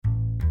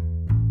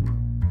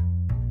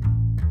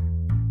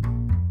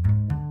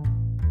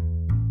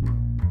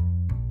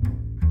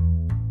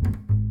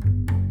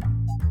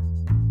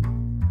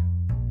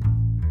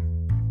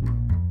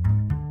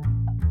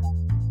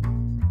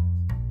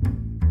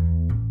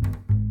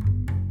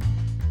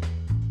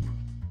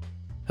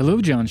Hello,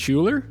 John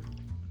Schuler.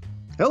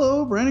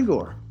 Hello, Brandon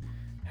Gore.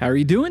 How are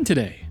you doing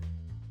today?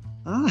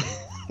 I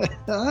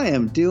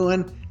am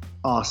doing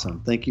awesome.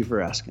 Thank you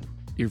for asking.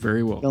 You're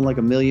very welcome. Feeling like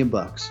 $1 million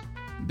bucks.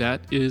 That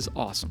is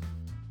awesome.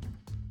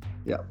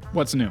 Yeah.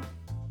 What's new?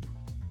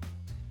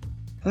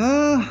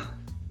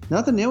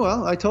 Nothing new.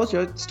 Well, I told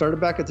you I started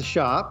back at the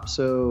shop.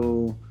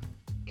 So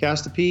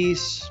cast a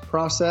piece,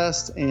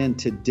 processed, and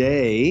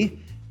today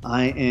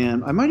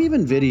I might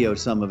even video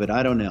some of it.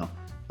 I don't know.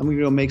 I'm going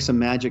to go make some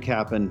magic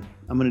happen.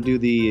 I'm going to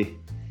do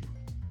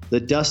the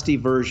dusty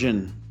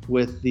version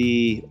with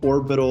the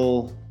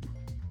orbital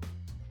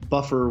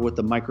buffer with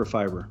the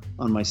microfiber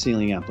on my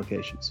ceiling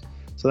applications.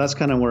 So that's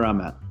kind of where I'm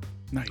at.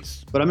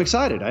 Nice. But I'm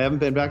excited. I haven't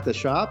been back to the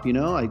shop. You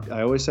know,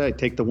 I always say I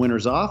take the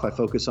winters off. I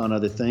focus on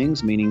other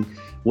things, meaning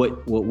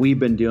what we've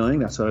been doing.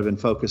 That's what I've been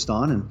focused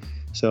on. And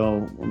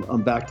so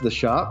I'm back to the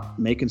shop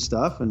making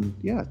stuff. And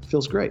yeah, it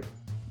feels great.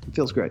 It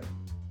feels great.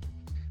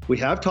 We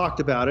have talked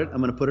about it. I'm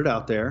going to put it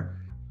out there.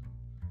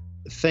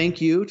 Thank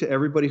you to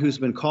everybody who's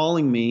been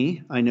calling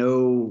me. I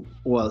know,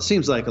 well, it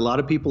seems like a lot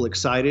of people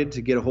excited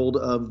to get a hold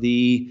of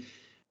the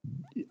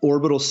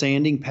orbital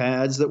sanding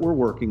pads that we're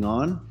working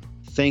on.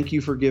 Thank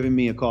you for giving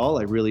me a call.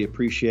 I really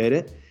appreciate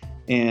it.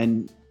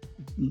 And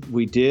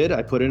we did.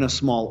 I put in a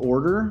small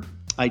order.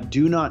 I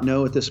do not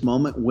know at this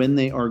moment when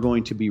they are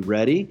going to be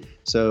ready.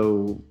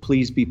 So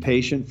please be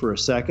patient for a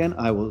second.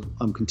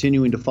 I'm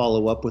continuing to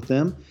follow up with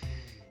them.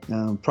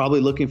 Probably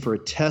looking for a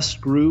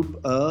test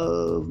group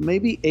of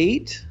maybe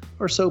 8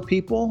 or so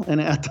people. And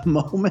at the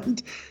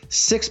moment,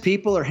 6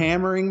 people are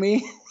hammering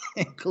me,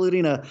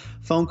 including a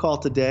phone call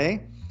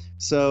today.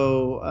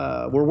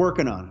 So we're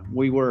working on it.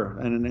 We were,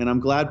 and I'm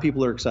glad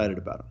people are excited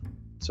about it.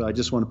 So I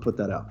just want to put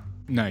that out.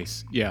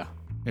 Nice. Yeah.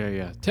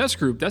 Test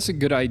group, that's a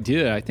good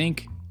idea. I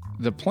think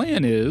the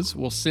plan is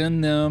we'll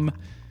send them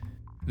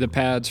the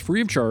pads free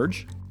of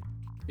charge.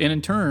 And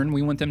in turn,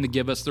 we want them to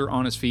give us their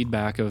honest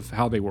feedback of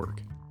how they work.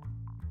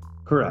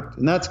 Correct.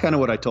 And that's kind of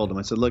what I told them.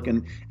 I said, look,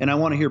 and I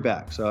want to hear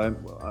back. So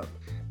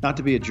not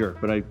to be a jerk,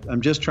 but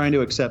I'm just trying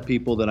to accept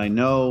people that I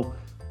know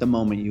the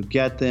moment you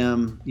get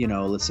them, you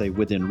know, let's say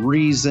within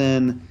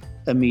reason,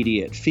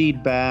 immediate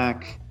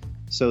feedback,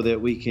 so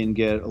that we can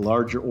get a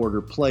larger order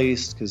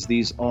placed, because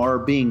these are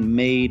being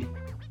made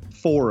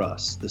for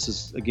us. This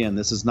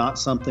is not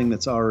something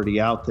that's already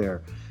out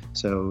there.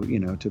 So, you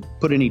know, to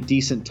put any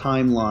decent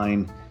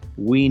timeline,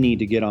 we need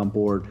to get on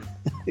board.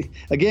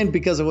 Again,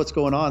 because of what's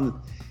going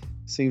on.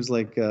 Seems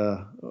like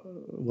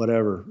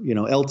whatever, you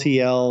know,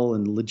 LTL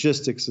and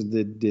logistics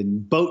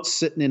and boats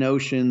sitting in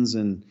oceans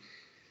and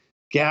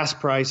gas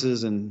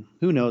prices, and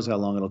who knows how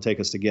long it'll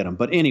take us to get them.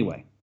 But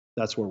anyway,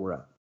 that's where we're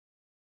at.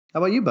 How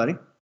about you, buddy?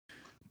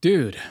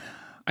 Dude,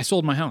 I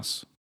sold my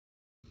house.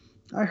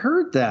 I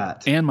heard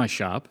that. And my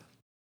shop.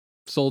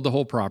 Sold the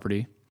whole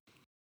property.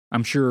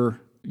 I'm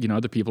sure, you know,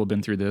 other people have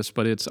been through this,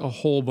 but it's a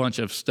whole bunch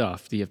of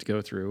stuff that you have to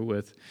go through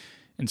with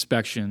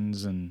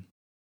inspections and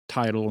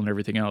title and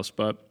everything else.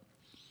 But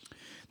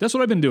that's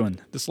what I've been doing.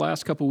 This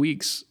last couple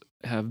weeks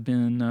have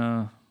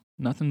been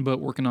nothing but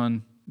working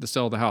on the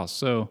sale of the house.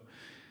 So,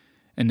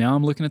 and now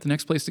I'm looking at the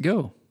next place to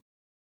go.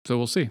 So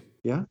we'll see.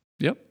 Yeah?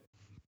 Yep.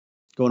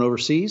 Going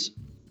overseas?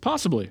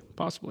 Possibly.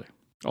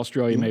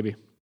 Australia, maybe.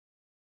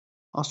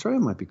 Australia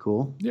might be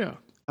cool. Yeah.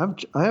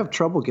 I have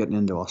trouble getting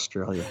into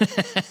Australia.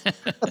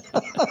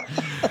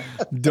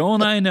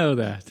 Don't I know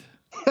that?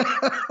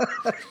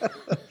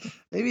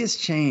 Maybe it's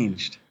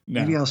changed.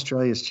 No. Maybe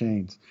Australia's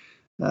changed.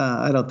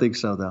 I don't think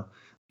so, though.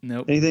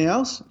 Nope. Anything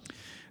else?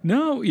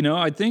 No, you know,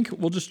 I think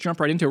we'll just jump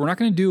right into it. We're not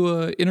going to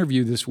do an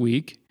interview this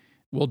week.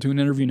 We'll do an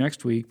interview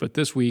next week, but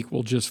this week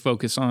we'll just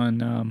focus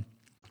on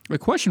a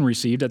question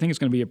received. I think it's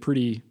going to be a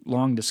pretty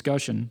long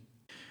discussion.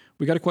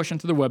 We got a question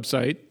to the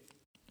website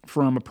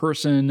from a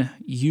person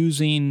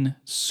using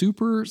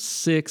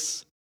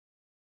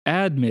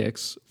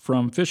Super-SIX-Admix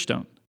from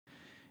Fishstone.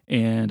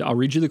 And I'll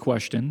read you the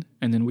question,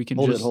 and then we can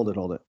Hold it.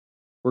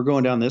 We're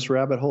going down this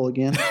rabbit hole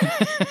again.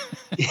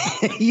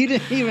 You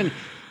didn't,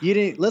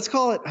 let's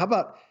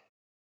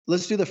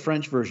do the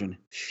French version.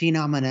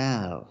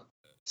 Phenomenal.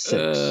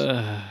 6.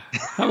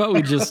 How about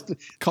we just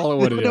call it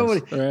what it is? All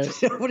right?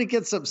 Nobody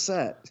gets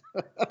upset.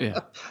 Yeah.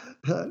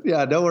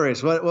 Yeah, no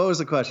worries. What was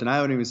the question? I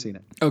haven't even seen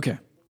it. Okay.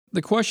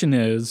 The question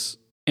is,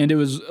 and it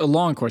was a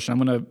long question. I'm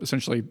going to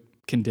essentially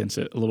condense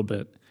it a little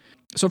bit.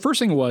 So first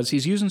thing was,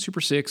 he's using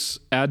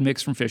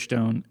Super-SIX-Admix from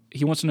Fishstone.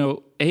 He wants to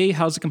know, A,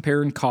 how's it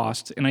compare in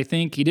cost? And I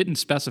think he didn't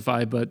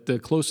specify, but the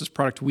closest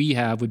product we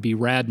have would be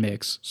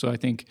Radmix. So I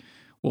think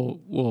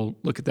we'll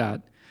look at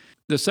that.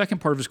 The second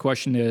part of his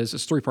question is, a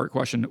 3-part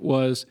question,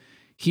 was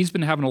he's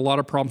been having a lot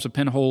of problems with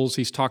pinholes.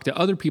 He's talked to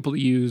other people that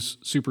use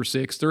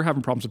Super-SIX. They're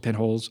having problems with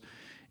pinholes.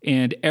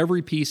 And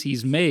every piece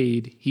he's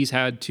made, he's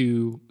had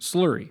to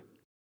slurry.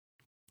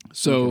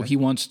 So He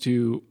wants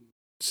to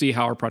see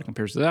how our product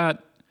compares to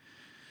that.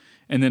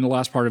 And then the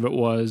last part of it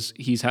was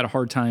he's had a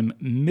hard time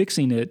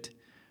mixing it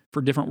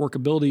for different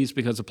workabilities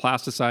because the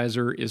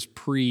plasticizer is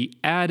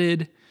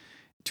pre-added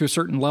to a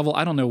certain level.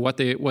 I don't know what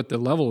the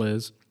level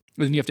is.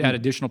 But then you have to add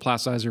additional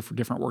plasticizer for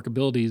different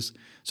workabilities.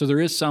 So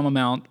there is some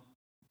amount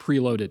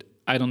preloaded.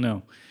 I don't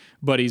know,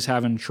 but he's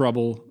having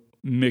trouble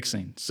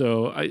mixing.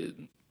 So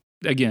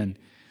again,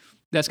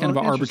 that's kind of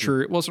an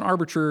arbitrary. Well, it's an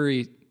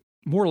arbitrary,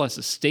 more or less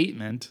a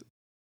statement.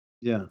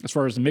 Yeah. As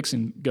far as the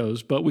mixing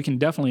goes, but we can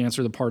definitely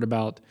answer the part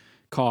about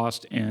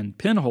cost and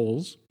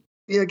pinholes.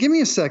 Yeah, give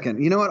me a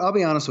second. You know what? I'll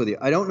be honest with you.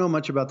 I don't know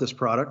much about this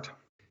product.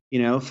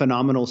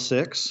 Phenomenal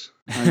Six.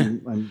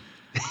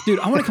 Dude,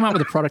 I want to come out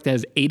with a product that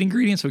has 8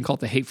 ingredients, so we call it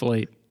the Hateful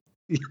 8.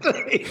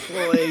 The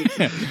Hateful 8.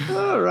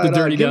 All right. The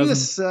Dirty Give me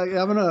Dozen.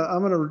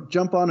 I'm gonna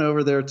jump on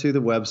over there to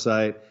the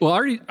website. Well,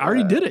 I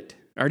already did it.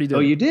 I already did.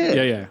 Oh, it. you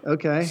did? Yeah.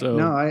 Okay. So,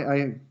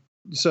 no,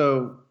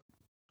 so.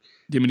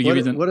 Do you want me to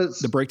give you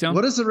the breakdown?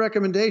 What is the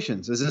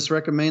recommendations? Is this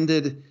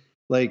recommended?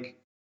 Like,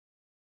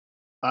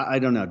 I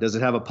don't know. Does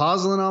it have a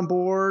pozzolan on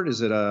board?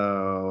 Is it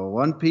a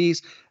one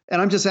piece?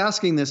 And I'm just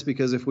asking this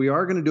because if we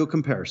are going to do a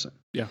comparison,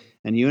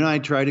 and you and I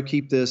try to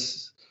keep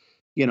this,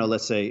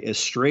 let's say as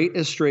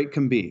straight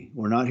can be.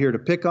 We're not here to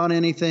pick on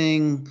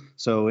anything.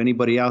 So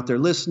anybody out there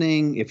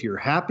listening, if you're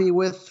happy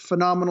with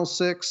Phenomenal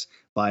Six,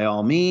 by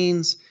all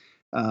means.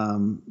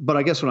 But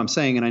I guess what I'm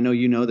saying, and I know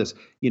you know this,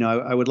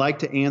 I would like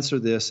to answer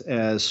this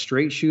as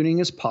straight shooting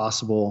as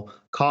possible,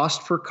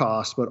 cost for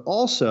cost, but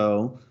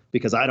also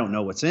because I don't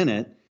know what's in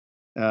it.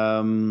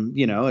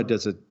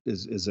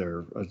 Is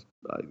there?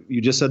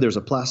 You just said there's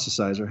a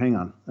plasticizer. Hang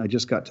on, I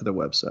just got to the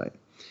website.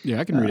 Yeah,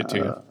 I can read it to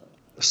you.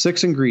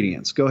 6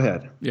 ingredients. Go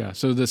ahead. Yeah,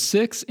 so the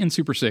 6 in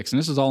Super-SIX, and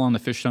this is all on the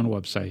Fishstone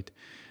website.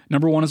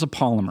 Number 1 is a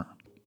polymer,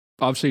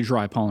 obviously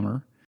dry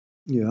polymer.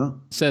 Yeah.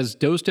 It says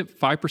dosed at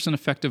 5%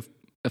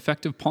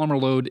 effective polymer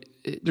load.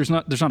 There's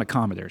not a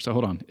comma there, so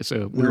hold on. It's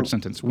a weird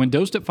sentence. When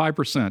dosed at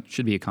 5%,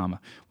 should be a comma.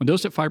 When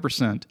dosed at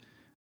 5%,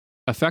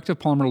 effective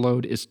polymer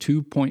load is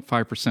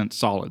 2.5%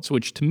 solids,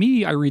 which to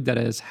me, I read that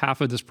as half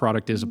of this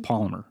product is a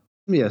polymer.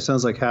 Yeah,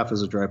 sounds like half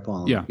is a dry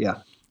polymer. Yeah.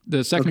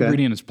 The second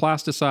ingredient is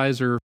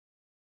plasticizer.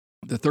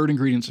 The third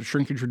ingredient is a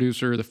shrinkage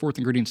reducer. The fourth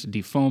ingredient is a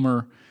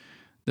defoamer.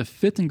 The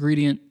fifth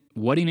ingredient,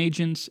 wetting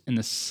agents. And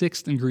the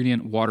sixth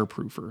ingredient,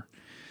 waterproofer.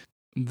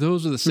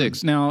 Those are the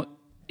 6. Now,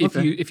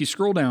 if you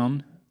scroll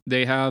down,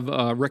 they have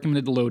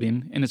recommended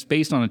loading, and it's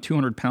based on a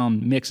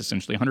 200-pound mix,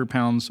 essentially. 100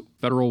 pounds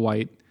Federal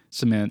White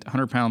cement,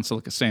 100 pounds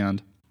silica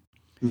sand.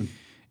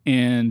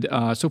 And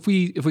so if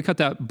we cut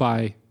that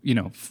by,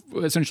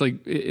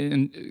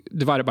 essentially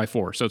divide it by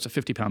 4, so it's a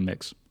 50-pound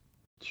mix.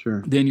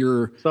 Sure. Then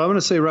So I'm going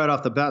to say right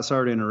off the bat,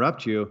 sorry to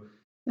interrupt you.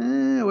 Wait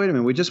a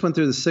minute. We just went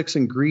through the 6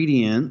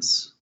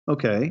 ingredients.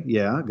 Okay.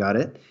 Yeah, got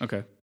it.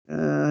 Okay.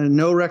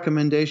 No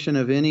recommendation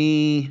of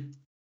any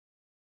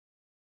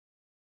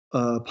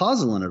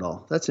pozzolan at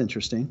all. That's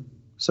interesting.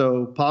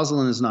 So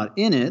pozzolan is not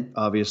in it,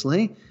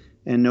 obviously,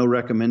 and no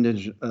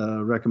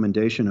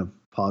recommendation of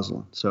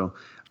pozzolan. So,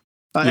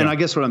 and I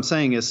guess what I'm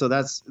saying is, so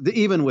that's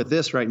even with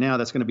this right now,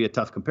 that's going to be a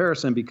tough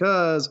comparison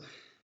because,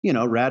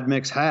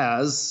 Radmix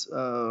has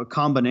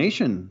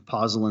combination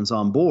pozzolans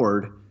on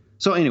board.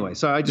 So anyway,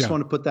 so I just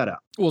want to put that out.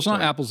 Well, it's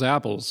not apples to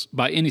apples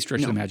by any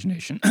stretch of the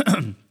imagination.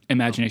 I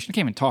can't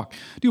even talk.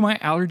 Dude, my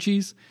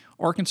allergies,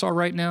 Arkansas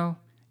right now,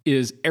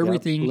 is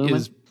everything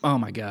is, oh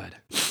my God.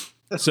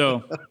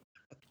 So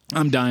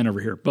I'm dying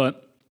over here,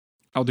 but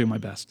I'll do my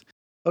best.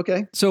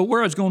 Okay. So where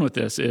I was going with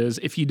this is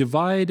if you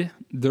divide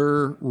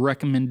their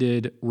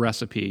recommended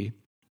recipe,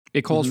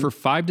 it calls for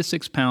 5 to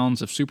 6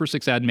 pounds of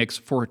Super-SIX-Admix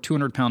for a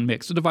 200-pound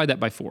mix. So divide that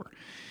by 4.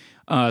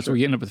 So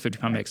we end up with a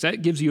 50-pound mix.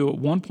 That gives you a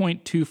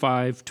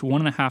 1.25 to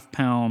 1.5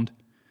 pound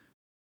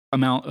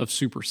amount of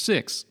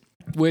Super-SIX,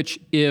 which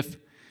if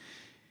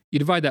you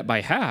divide that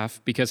by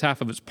half, because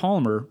half of it's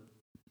polymer,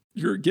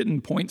 you're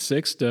getting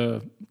 0.6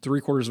 to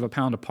 3/4 of a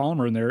pound of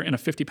polymer in there in a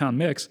 50-pound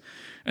mix.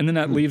 And then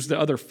that leaves the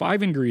other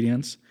 5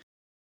 ingredients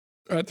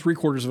at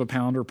 3/4 of a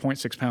pound or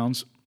 0.6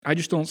 pounds. I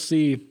just don't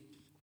see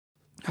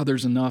how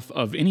there's enough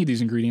of any of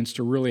these ingredients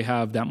to really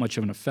have that much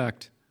of an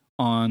effect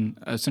on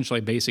essentially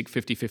a basic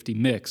 50-50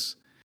 mix.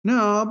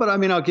 No, but I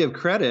mean, I'll give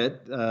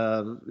credit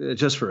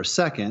just for a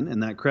second,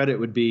 and that credit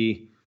would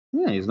be,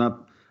 he's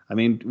not, I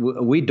mean,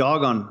 we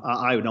dog on,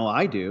 I know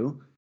I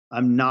do.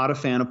 I'm not a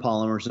fan of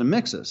polymers and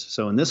mixes.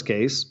 So in this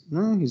case,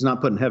 he's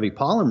not putting heavy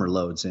polymer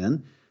loads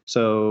in.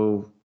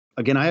 So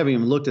again, I haven't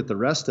even looked at the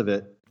rest of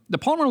it. The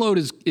polymer load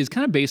is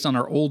kind of based on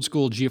our old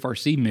school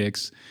GFRC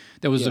mix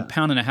that was 1.5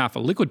 pounds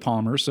of liquid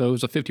polymer. So it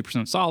was a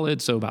 50% solid.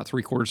 So about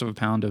 3/4 of a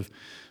pound of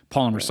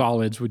polymer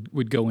solids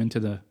would go into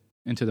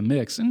the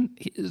mix. And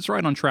it's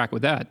right on track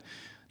with that.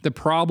 The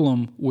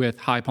problem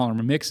with high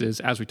polymer mixes,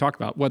 as we talked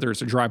about, whether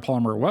it's a dry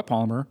polymer or wet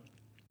polymer,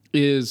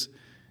 is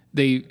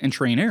they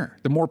entrain air.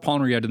 The more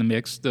polymer you add to the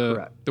mix,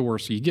 the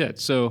worse you get.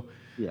 So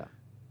and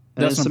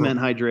then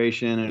cement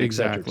hydration and et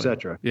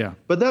cetera. Yeah.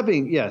 But that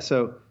being,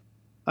 so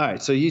all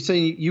right. So you say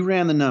you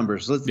ran the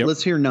numbers.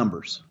 Let's hear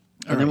numbers.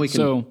 And then we can.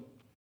 So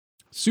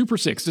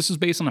Super-SIX, this is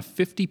based on a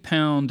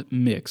 50-pound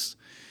mix.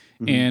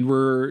 And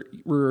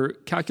we're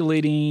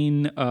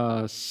calculating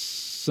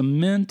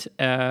cement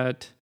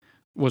at,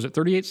 was it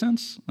 38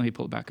 cents? Let me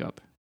pull it back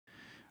up.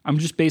 I'm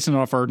just basing it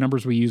off our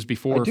numbers we used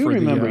before. I do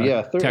remember,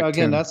 Tech again,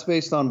 10. that's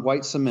based on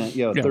white cement.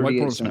 38 white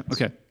cents. cement.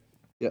 Okay.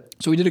 Yeah.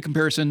 So we did a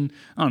comparison,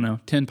 I don't know,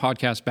 10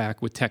 podcasts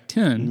back with Tech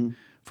 10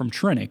 from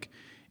Trinic.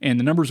 And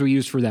the numbers we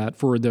used for that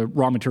for the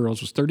raw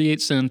materials was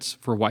 38 cents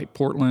for white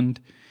Portland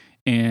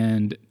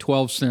and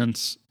 12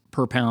 cents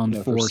per pound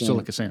for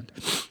silica sand.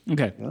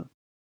 Okay. Yeah.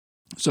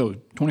 So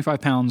 25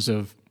 pounds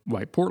of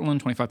white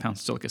Portland, 25 pounds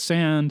of silica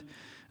sand,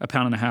 a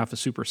pound and a half of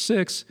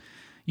Super-SIX.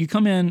 You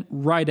come in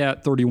right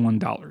at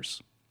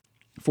 $31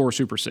 for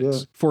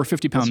Super-SIX for a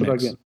 50-pound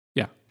mix.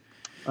 Yeah.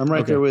 I'm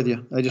right there with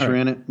you. I just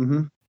ran it.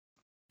 Mm-hmm.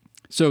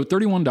 So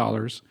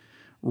 $31.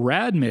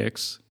 Rad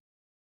mix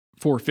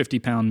for a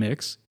 50-pound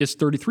mix is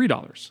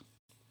 $33.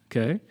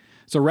 Okay.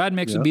 So Rad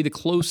mix would be the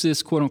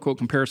closest quote unquote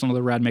comparison,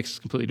 although Rad mix is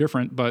completely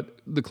different,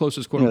 but the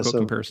closest quote unquote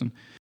comparison.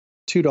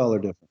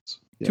 $2 difference.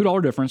 Yeah.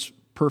 $2 difference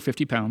per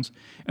 50 pounds.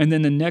 And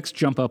then the next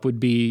jump up would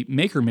be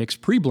Maker Mix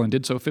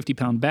pre-blended. So a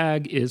 50-pound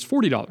bag is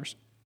 $40.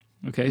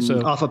 Okay.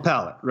 So off a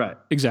pallet. Right.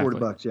 Exactly.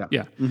 $40. Yeah.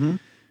 Yeah. Mm-hmm.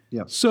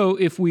 Yeah. So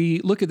if we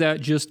look at that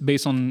just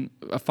based on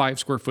a 5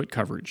 square foot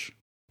coverage,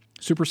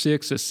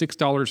 Super-SIX is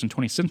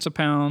 $6.20 a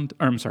pound.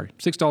 Or I'm sorry,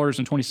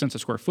 $6.20 a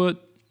square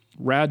foot.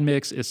 Rad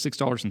Mix is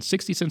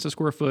 $6.60 a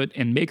square foot,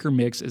 and Maker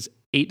Mix is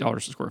 $8 a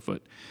square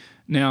foot.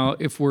 Now,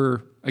 if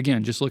we're,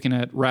 again, just looking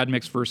at Rad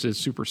Mix versus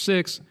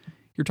Super-SIX,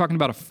 you're talking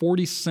about a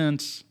 40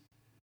 cents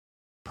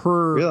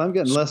per... Really? I'm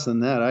getting less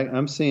than that.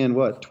 I'm seeing,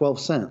 12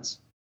 cents?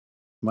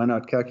 Am I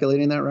not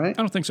calculating that right?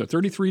 I don't think so.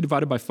 33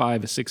 divided by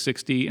 5 is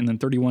 660, and then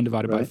 31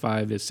 divided by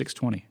 5 is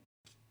 620.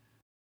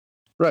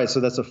 Right,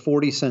 so that's a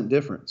 40-cent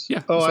difference.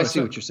 Yeah. Oh, I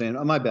see what you're saying.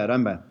 Oh, my bad.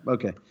 I'm bad.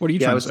 Okay. What are you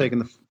trying to say?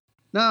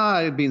 No,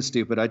 I'm being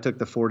stupid. I took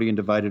the 40 and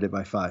divided it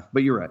by 5.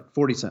 But you're right,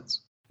 40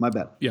 cents. My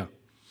bad. Yeah.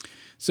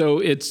 So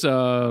it's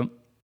 6%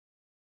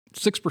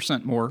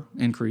 more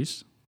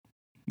increase,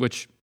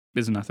 which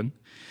is nothing.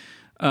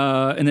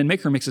 And then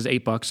Maker Mix is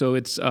 $8. So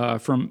it's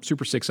from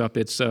Super-SIX up,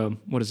 it's,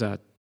 what is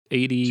that?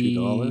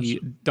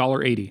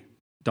 $80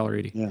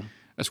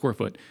 a square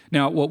foot.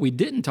 Now, what we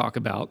didn't talk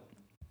about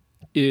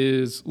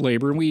is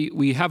labor. And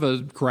we have a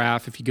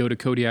graph. If you go to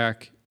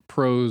Kodiak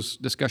Pros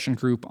discussion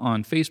group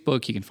on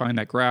Facebook, you can find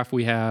that graph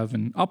we have,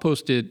 and I'll probably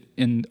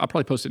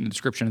post it in the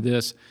description of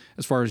this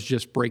as far as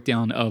just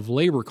breakdown of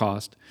labor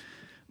cost.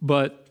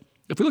 But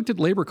if we looked at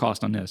labor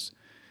cost on this,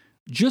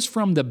 just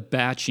from the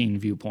batching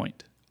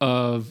viewpoint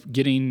of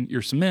getting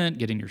your cement,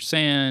 getting your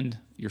sand,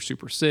 your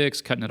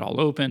Super-SIX, cutting it all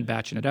open,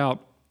 batching it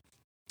out,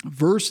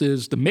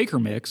 versus the Maker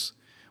Mix,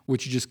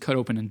 which you just cut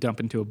open and dump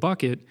into a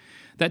bucket,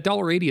 that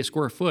 $1.80 a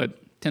square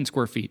foot, 10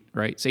 square feet,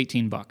 right? It's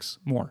 $18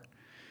 more.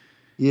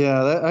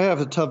 Yeah, I have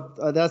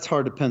that's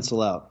hard to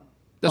pencil out.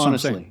 That's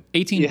honestly. what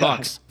I'm saying.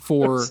 $18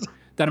 for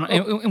that amount.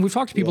 And we've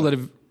talked to people that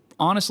have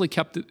honestly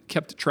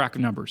kept track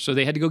of numbers. So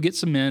they had to go get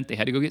cement, they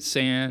had to go get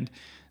sand,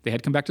 they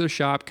had to come back to their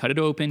shop, cut it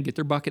open, get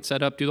their bucket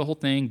set up, do the whole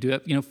thing, do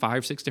it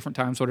 5-6 different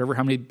times, whatever,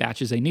 how many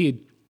batches they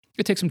need.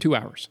 It takes them 2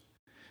 hours.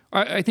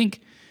 I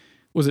think,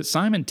 was it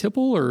Simon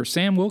Tipple or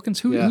Sam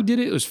Wilkins? Who did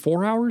it? It was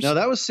 4 hours? No,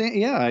 that was Sam.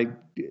 Yeah,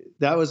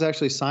 that was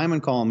actually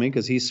Simon calling me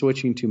because he's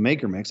switching to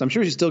Maker Mix. I'm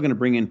sure he's still going to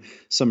bring in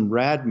some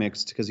Rad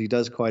Mix because he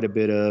does quite a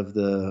bit of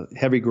the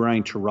heavy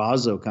grind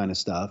terrazzo kind of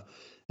stuff.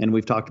 And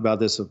we've talked about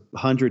this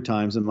 100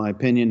 times. In my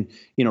opinion,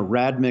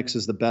 Rad Mix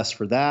is the best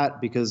for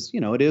that because,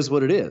 it is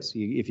what it is.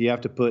 If you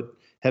have to put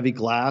heavy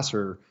glass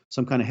or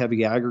some kind of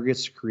heavy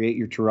aggregates to create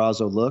your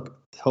terrazzo look,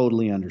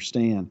 totally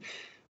understand.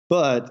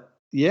 But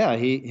yeah,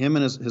 him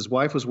and his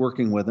wife was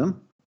working with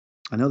him.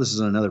 I know this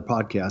is on another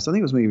podcast. I think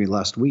it was maybe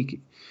last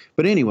week.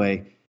 But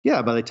anyway,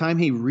 yeah, by the time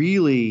he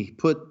really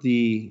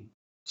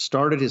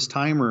started his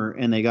timer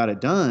and they got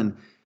it done,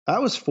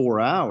 that was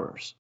 4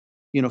 hours.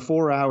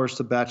 4 hours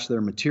to batch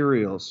their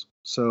materials.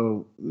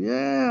 So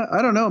yeah,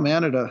 I don't know,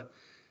 man. At a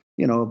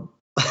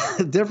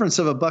difference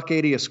of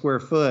 $1.80 a square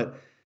foot,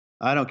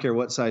 I don't care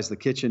what size the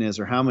kitchen is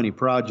or how many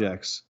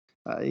projects.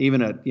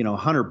 Even at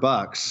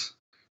 $100.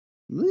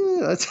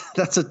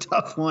 That's a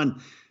tough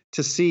one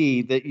to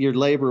see that your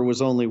labor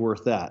was only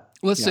worth that.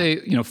 Let's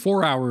say,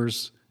 4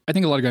 hours. I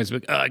think a lot of guys are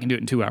like, I can do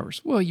it in 2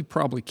 hours. Well, you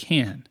probably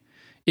can.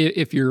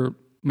 If your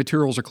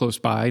materials are close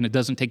by and it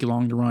doesn't take you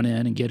long to run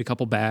in and get a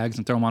couple bags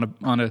and throw them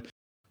on a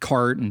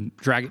cart and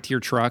drag it to your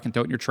truck and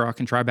throw it in your truck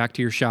and drive back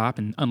to your shop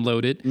and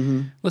unload it.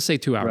 Mm-hmm. Let's say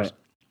 2 hours. Right.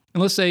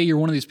 And let's say you're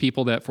one of these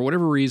people that for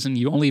whatever reason,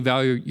 you only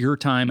value your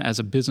time as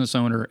a business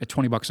owner at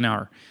 $20 an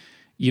hour.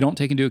 You don't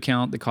take into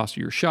account the cost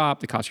of your shop,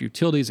 the cost of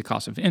utilities, the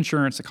cost of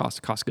insurance, the cost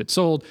of goods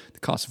sold, the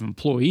cost of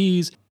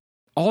employees,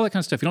 all that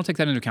kind of stuff. You don't take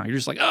that into account. You're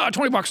just like,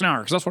 $20 an hour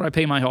because that's what I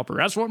pay my helper.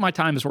 That's what my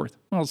time is worth.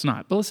 Well, it's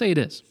not. But let's say it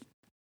is.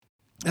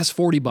 That's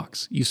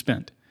 $40 you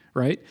spent,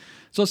 right?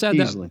 So let's add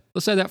that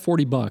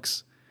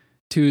 $40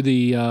 to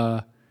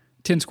the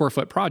 10 square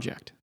foot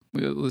project.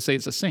 Let's say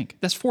it's a sink.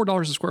 That's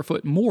 $4 a square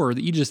foot more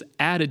that you just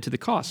added to the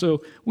cost.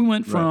 So we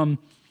went from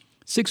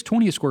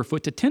 $6.20 a square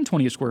foot to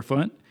 $10.20 a square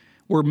foot,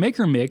 where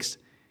Maker Mix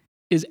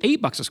is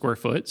 $8 a square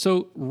foot.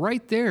 So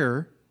right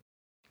there,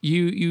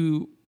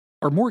 you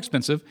are more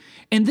expensive.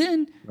 And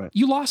then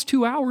you lost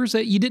 2 hours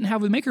that you didn't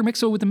have with Maker Mix.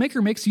 So with the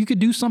Maker Mix, you could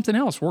do something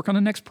else, work on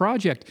the next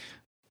project,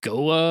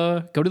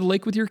 go to the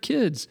lake with your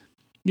kids,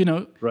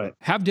 Right.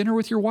 Have dinner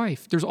with your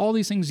wife. There's all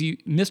these things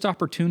missed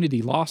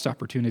opportunity, lost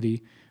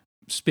opportunity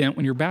spent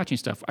when you're batching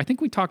stuff. I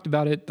think we talked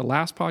about it the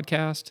last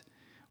podcast.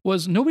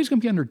 Was nobody's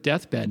going to be on their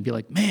deathbed and be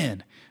like,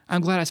 man,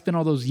 I'm glad I spent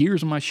all those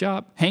years in my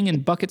shop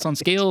hanging buckets on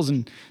scales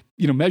and,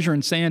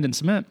 measuring sand and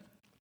cement.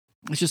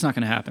 It's just not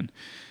going to happen.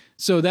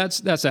 So that's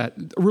that.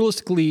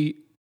 Realistically,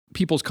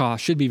 people's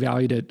costs should be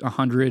valued at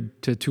 $100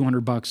 to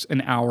 $200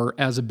 an hour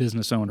as a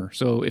business owner.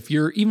 So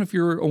even if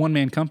you're a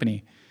one-man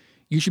company,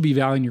 you should be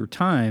valuing your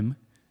time,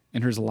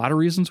 and here's a lot of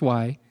reasons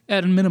why,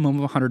 at a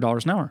minimum of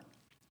 $100 an hour.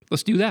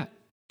 Let's do that.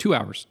 2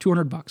 hours,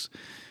 $200.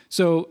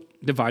 So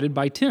divided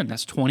by 10,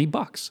 that's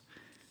 $20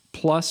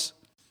 plus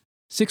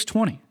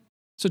 620.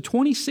 So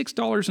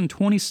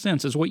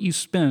 $26.20 is what you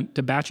spent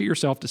to batch it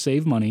yourself to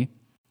save money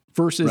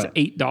versus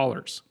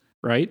 $8,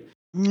 right?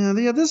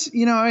 Yeah, this,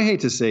 I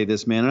hate to say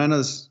this, man. I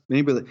know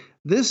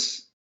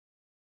this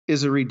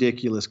is a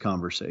ridiculous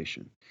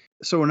conversation.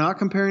 So we're not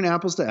comparing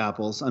apples to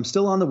apples. I'm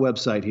still on the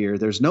website here.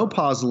 There's no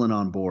pozzolan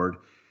on board.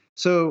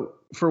 So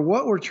for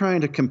what we're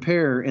trying to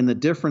compare in the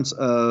difference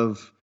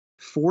of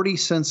 40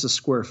 cents a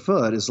square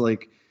foot is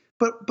like,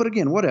 but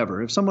again,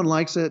 whatever. If someone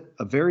likes it,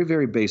 a very,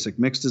 very basic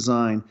mix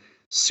design,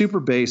 super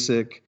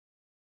basic,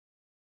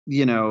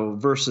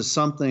 versus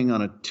something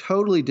on a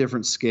totally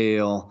different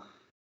scale.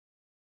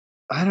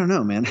 I don't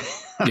know, man.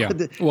 Yeah.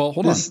 Well,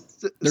 hold on.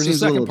 There's a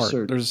second part.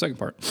 There's a second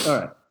part. All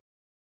right.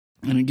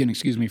 And again,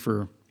 excuse me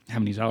for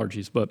having these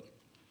allergies, but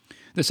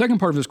the second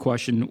part of his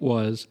question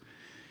was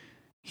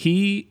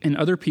he and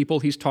other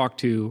people he's talked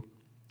to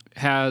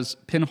has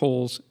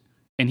pinholes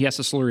and he has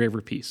to slurry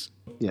every piece.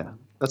 Yeah.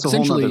 That's a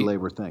whole nother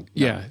labor thing.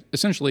 Yeah.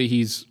 Essentially,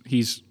 he's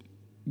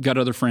got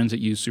other friends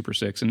that use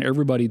Super-SIX, and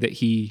everybody that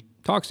he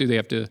talks to, they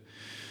have to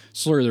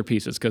slurry their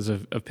pieces because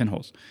of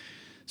pinholes.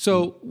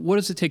 So what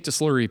does it take to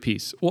slurry a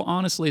piece? Well,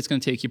 honestly, it's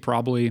going to take you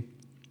probably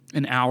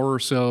an hour or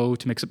so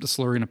to mix up the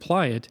slurry and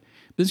apply it.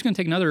 But it's going to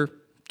take another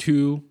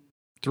 2-3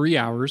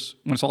 hours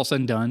when it's all said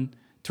and done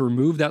to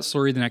remove that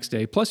slurry the next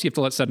day. Plus, you have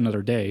to let it set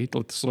another day to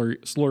let the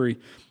slurry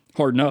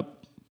harden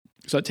up.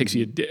 So that takes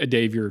you a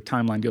day of your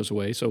timeline goes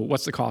away. So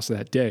what's the cost of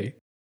that day?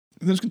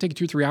 And then it's going to take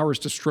you 2-3 hours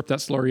to strip that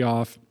slurry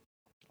off,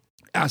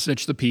 acid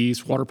etch the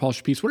piece, water polish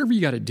the piece, whatever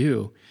you got to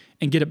do,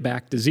 and get it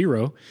back to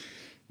zero.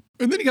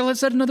 And then you got to let it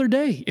set another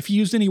day if you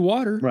used any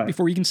water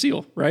before you can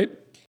seal, right?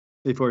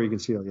 Before you can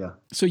seal, yeah.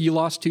 So you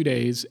lost 2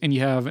 days and you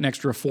have an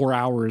extra 4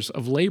 hours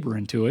of labor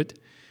into it.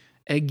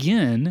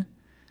 Again,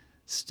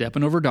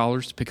 stepping over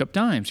dollars to pick up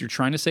dimes. You're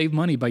trying to save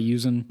money by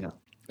using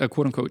a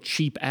quote-unquote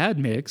cheap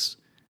admix,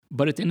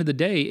 but at the end of the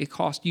day, it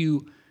costs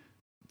you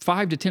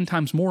 5 to 10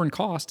 times more in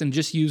cost than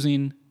just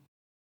using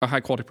a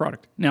high-quality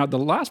product. Now, the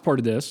last part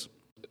of this,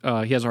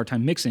 he has a hard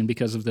time mixing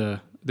because of the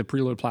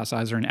preload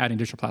plasticizer and adding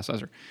additional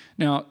plasticizer.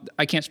 Now,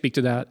 I can't speak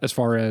to that as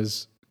far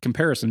as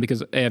comparison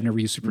because I've never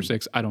used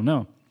Super-SIX. I don't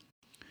know.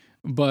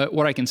 But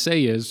what I can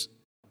say is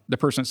the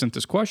person that sent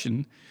this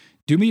question,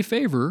 do me a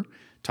favor,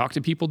 talk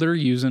to people that are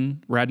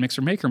using Radmix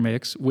or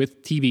MakerMix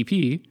with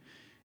TVP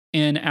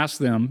and ask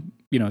them,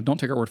 don't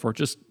take our word for it,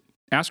 just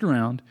ask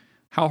around,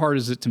 how hard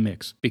is it to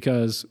mix?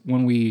 Because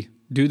when we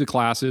do the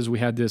classes, we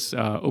had this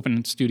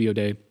open studio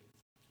day,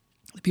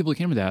 the people who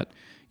came to that,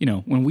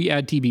 when we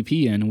add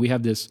TBP in and we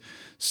have this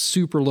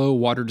super low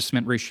water to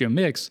cement ratio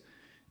mix,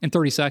 in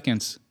 30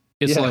 seconds,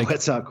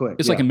 that's out quick.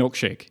 It's like a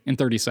milkshake in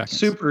 30 seconds.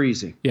 Super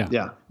easy.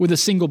 Yeah. With a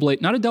single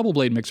blade, not a double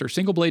blade mixer,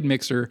 single blade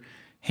mixer,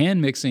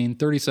 hand mixing,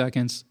 30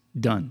 seconds,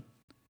 done.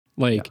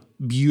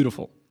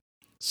 Beautiful.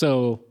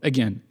 So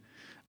again,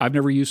 I've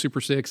never used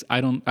Super-SIX.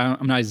 I'm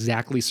not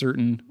exactly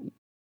certain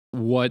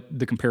what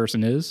the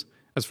comparison is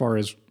as far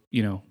as,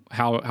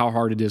 how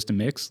hard it is to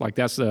mix.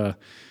 That's a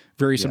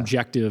very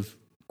subjective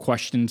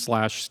question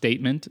 /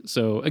 statement.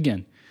 So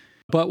again,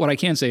 but what I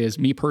can say is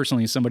me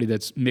personally, as somebody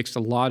that's mixed a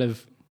lot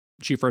of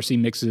GFRC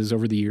mixes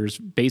over the years,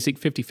 basic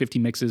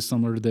 50/50 mixes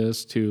similar to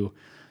this, to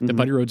the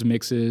Buddy Rhodes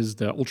mixes,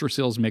 the Ultra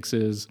Seals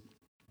mixes,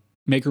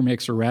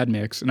 MakerMix or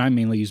Radmix, and I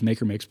mainly use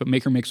MakerMix, but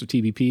MakerMix with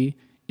TBP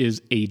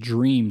is a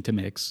dream to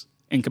mix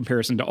in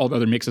comparison to all the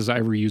other mixes I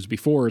ever used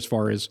before as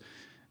far as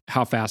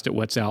how fast it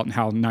wets out and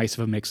how nice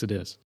of a mix it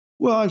is.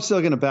 Well, I'm still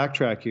going to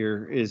backtrack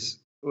here, is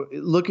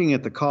looking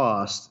at the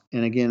cost.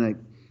 And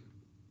again,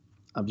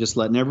 I'm just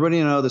letting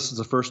everybody know this is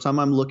the first time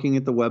I'm looking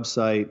at the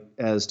website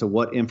as to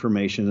what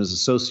information is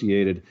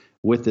associated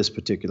with this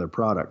particular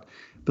product.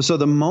 But so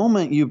the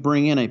moment you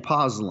bring in a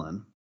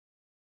pozzolan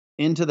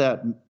into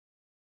that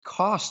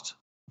cost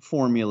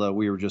formula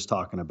we were just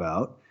talking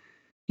about,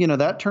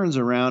 that turns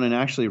around and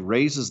actually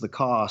raises the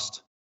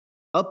cost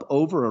up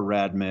over a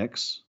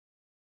Radmix.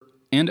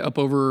 And up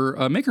over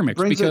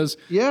MakerMix because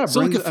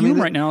silica fume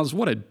right now is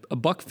what,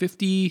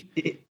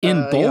 $1.50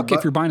 in bulk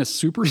if you're buying a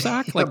super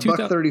sack,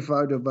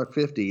 $1.35 to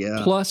 $1.50, yeah.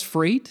 Plus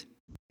freight.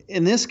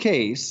 In this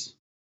case,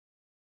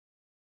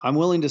 I'm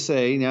willing to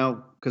say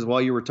now, because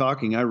while you were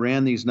talking, I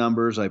ran these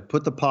numbers, I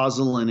put the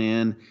pozzolan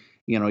in,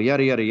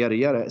 yada yada yada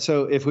yada.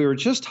 So if we were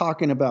just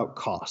talking about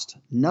cost,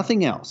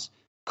 nothing else,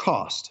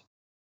 cost.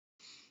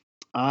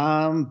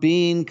 I'm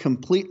being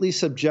completely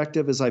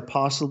subjective as I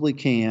possibly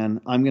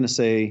can. I'm going to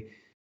say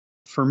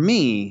for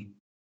me,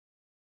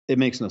 it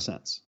makes no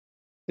sense.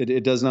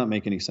 It does not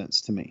make any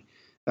sense to me.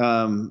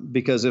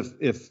 Because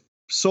if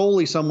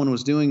solely someone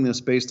was doing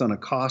this based on a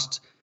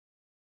cost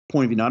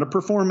point of view, not a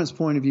performance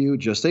point of view,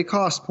 just a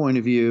cost point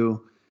of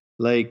view,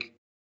 like,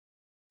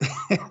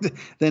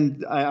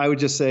 then I would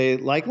just say,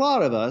 like a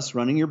lot of us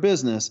running your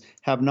business,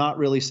 have not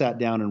really sat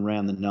down and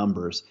ran the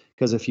numbers.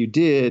 Because if you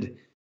did,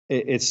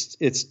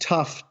 it's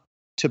tough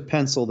to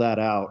pencil that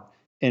out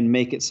and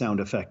make it sound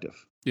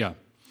effective. Yeah.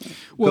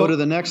 Well, go to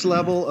the next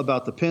level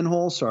about the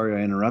pinhole. Sorry,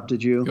 I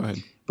interrupted you. Go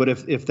ahead. But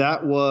if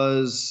that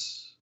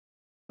was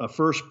a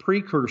first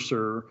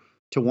precursor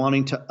to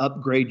wanting to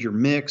upgrade your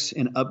mix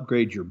and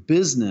upgrade your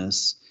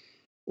business,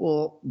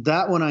 well,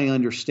 that one I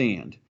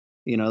understand.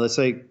 Let's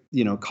say,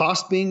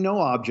 cost being no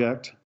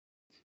object,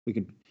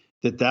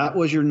 that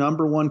was your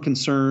number one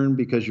concern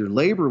because your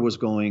labor was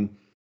going,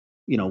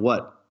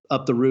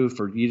 up the roof,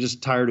 or you're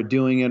just tired of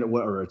doing it,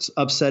 or it's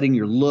upsetting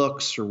your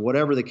looks, or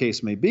whatever the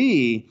case may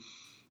be.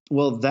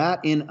 Well,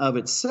 that in of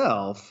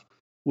itself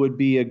would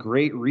be a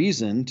great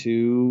reason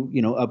to,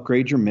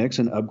 upgrade your mix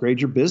and upgrade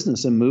your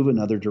business and move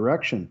another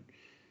direction.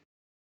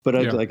 But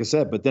like I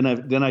said, but then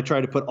I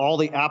try to put all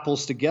the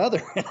apples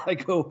together and I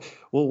go,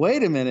 well,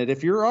 wait a minute.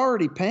 If you're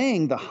already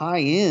paying the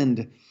high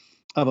end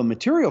of a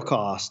material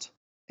cost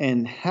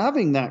and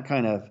having that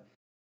kind of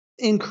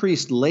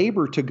increased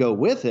labor to go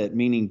with it,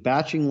 meaning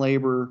batching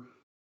labor,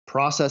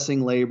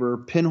 processing labor,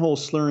 pinhole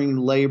slurring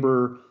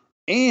labor,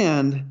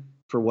 and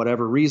for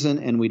whatever reason,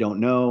 and we don't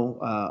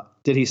know,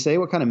 did he say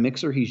what kind of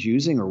mixer he's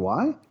using or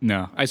why?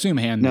 No, I assume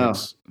hand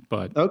mix,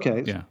 but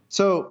okay. Yeah.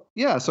 So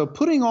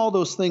putting all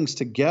those things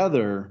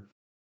together,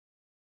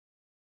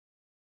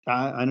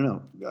 I don't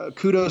know.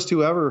 Kudos to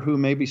whoever who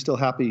may be still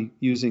happy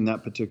using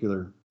that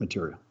particular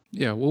material.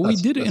 Yeah. Well, we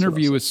did an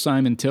interview with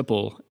Simon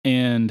Tipple,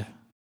 and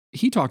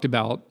he talked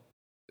about,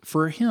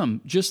 for him,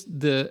 just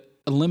the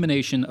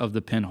elimination of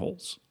the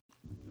pinholes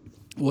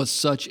was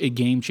such a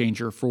game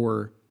changer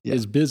for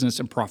his business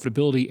and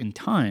profitability and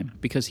time,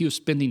 because he was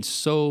spending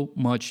so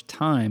much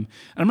time.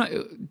 And I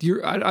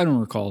don't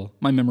recall.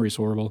 My memory is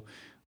horrible.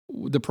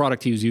 The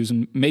product he was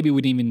using. Maybe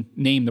we didn't even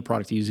name the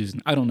product he was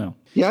using. I don't know.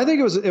 Yeah, I think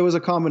it was a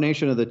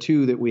combination of the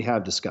two that we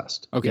have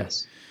discussed. Okay.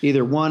 Yes.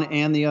 Either one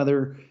and the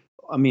other.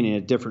 I mean,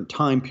 at different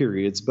time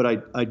periods, but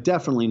I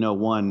definitely know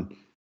one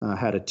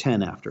had a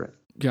 10 after it.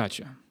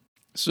 Gotcha.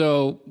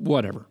 So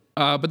whatever.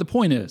 But the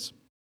point is,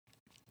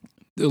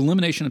 the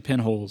elimination of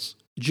pinholes,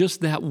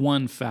 just that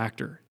one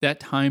factor, that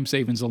time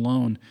savings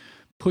alone,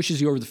 pushes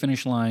you over the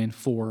finish line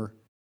for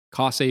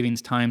cost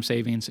savings, time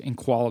savings, and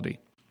quality.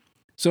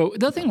 So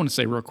the other thing I want to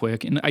say real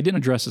quick, and I didn't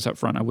address this up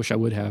front, I wish I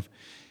would have,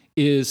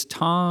 is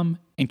Tom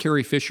and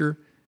Carrie Fisher,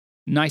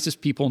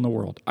 nicest people in the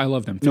world. I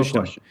love them. No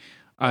question.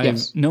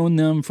 I've known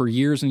them for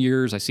years and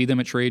years. I see them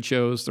at trade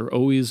shows. They're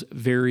always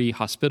very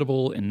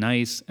hospitable and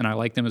nice, and I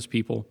like them as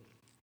people.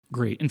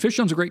 Great. And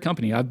Fishstone's a great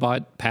company. I've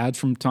bought pads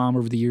from Tom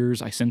over the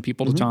years. I send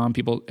people to Tom.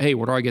 People, hey,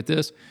 where do I get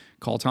this?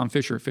 Call Tom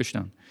Fisher at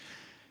Fishstone.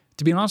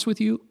 To be honest with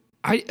you,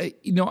 I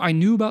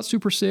knew about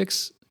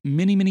Super-SIX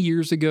many, many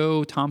years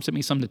ago. Tom sent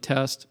me some to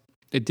test.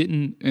 It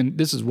didn't, and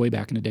this is way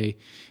back in the day.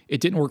 It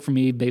didn't work for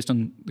me based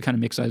on the kind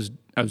of mix I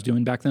was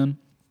doing back then.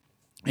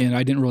 And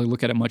I didn't really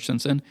look at it much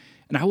since then.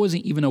 And I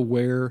wasn't even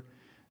aware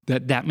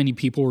that many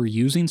people were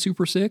using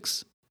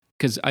Super-SIX,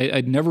 because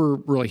I'd never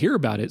really hear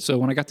about it. So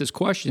when I got this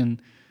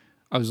question,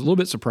 I was a little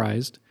bit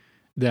surprised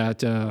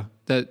that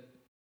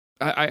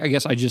I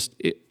guess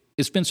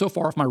it's been so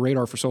far off my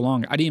radar for so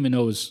long. I didn't even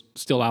know it was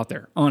still out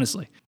there,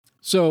 honestly.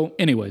 So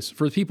anyways,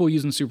 for the people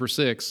using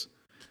Super-SIX,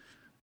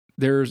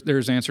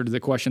 there's answer to the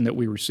question that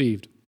we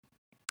received.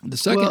 The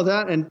second,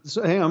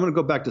 hey, I'm going to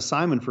go back to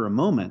Simon for a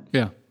moment.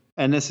 Yeah.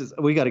 And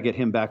we got to get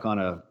him back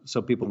on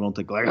so people don't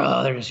think like,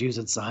 oh, they're just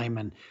using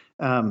Simon.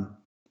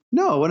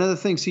 No, one of the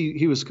things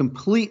he was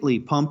completely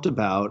pumped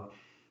about,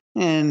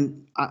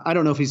 and I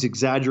don't know if he's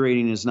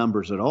exaggerating his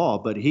numbers at all,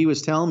 but he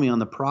was telling me on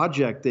the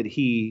project that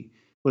he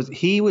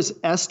was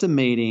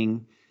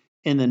estimating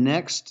in the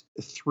next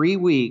 3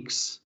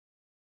 weeks,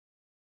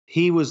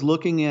 he was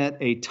looking at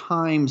a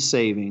time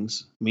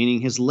savings,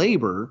 meaning his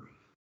labor,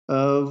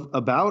 of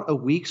about a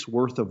week's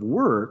worth of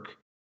work,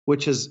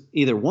 which is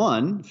either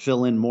one,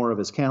 fill in more of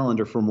his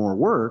calendar for more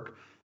work,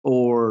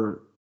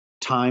 or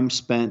time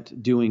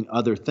spent doing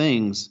other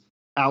things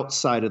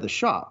outside of the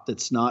shop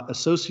that's not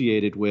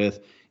associated with,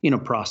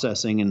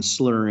 processing and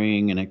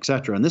slurring and et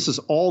cetera. And this is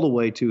all the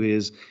way to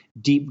his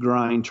deep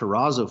grind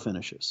terrazzo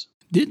finishes.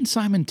 Didn't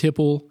Simon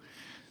Tipple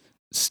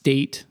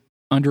state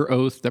under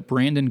oath that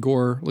Brandon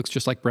Gore looks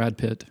just like Brad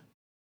Pitt?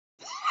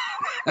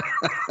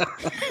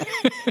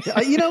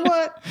 You know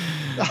what?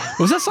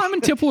 Was that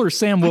Simon Tipple or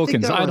Sam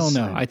Wilkins? I don't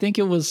know. Simon. I think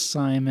it was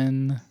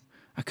Simon.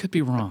 I could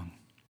be wrong.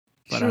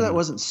 Sure that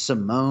wasn't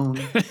Simone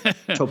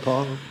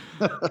Topol.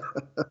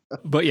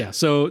 But yeah,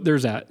 so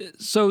there's that.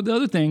 So the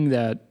other thing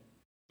that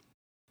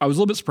I was a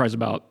little bit surprised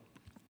about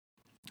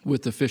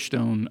with the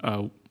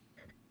Fishstone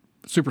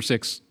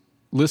Super-SIX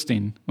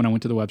listing when I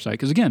went to the website,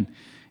 because again,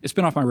 it's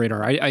been off my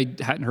radar. I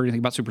hadn't heard anything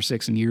about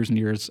Super-SIX in years and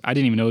years. I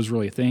didn't even know it was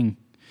really a thing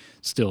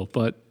still,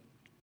 but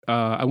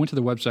I went to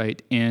the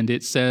website, and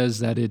it says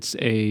that it's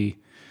a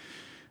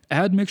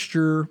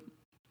admixture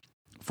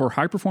for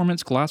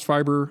high-performance glass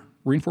fiber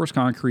reinforced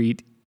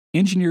concrete,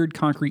 engineered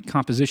concrete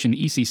composition,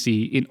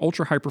 ECC, in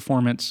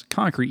ultra-high-performance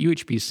concrete,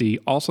 UHPC,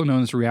 also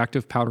known as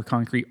reactive powder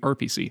concrete,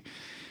 RPC.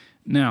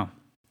 Now,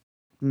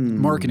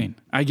 marketing.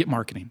 I get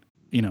marketing,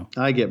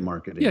 I get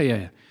marketing.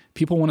 Yeah.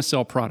 People want to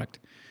sell product.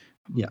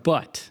 Yeah.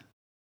 But,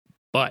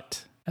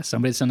 as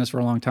somebody's done this for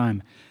a long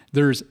time,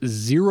 there's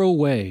zero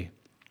way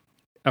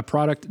a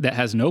product that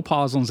has no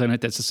pozzolans in it,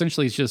 that's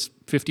essentially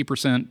just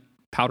 50%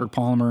 powdered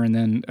polymer and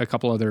then a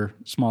couple other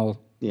small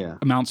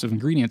amounts of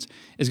ingredients,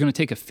 is going to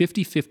take a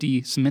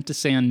 50-50 cement to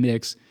sand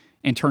mix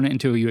and turn it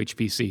into a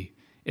UHPC.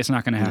 It's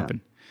not going to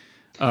happen.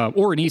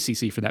 Or an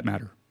ECC for that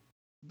matter.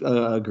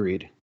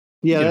 Agreed.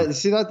 Yeah.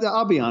 See,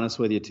 I'll be honest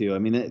with you too. I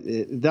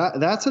mean,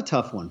 that's a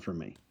tough one for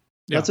me.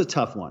 That's a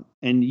tough one.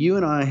 And you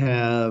and I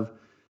have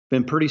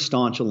been pretty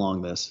staunch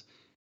along this.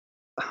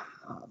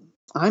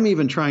 I'm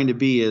even trying to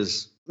be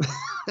as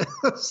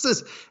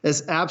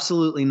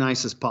absolutely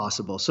nice as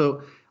possible.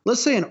 So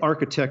let's say an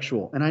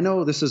architectural, and I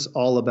know this is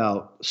all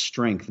about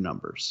strength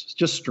numbers, it's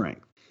just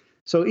strength.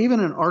 So even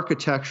an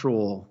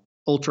architectural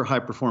ultra high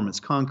performance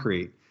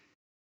concrete,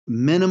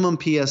 minimum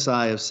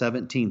PSI of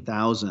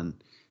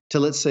 17,000 to,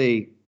 let's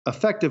say,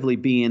 effectively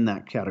be in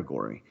that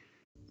category.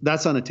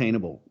 That's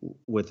unattainable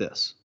with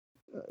this,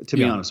 to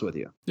be honest with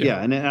you.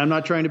 Yeah. And I'm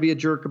not trying to be a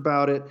jerk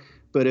about it,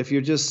 but if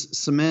you're just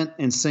cement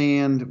and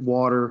sand,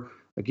 water,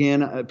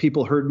 again,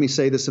 people heard me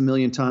say this a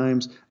million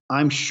times.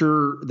 I'm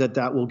sure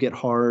that will get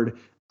hard.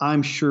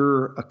 I'm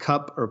sure a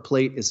cup or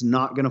plate is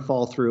not going to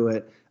fall through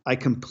it. I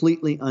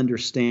completely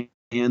understand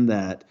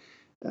that.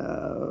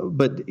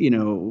 But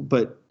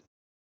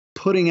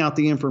putting out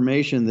the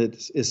information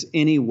that is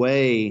any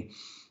way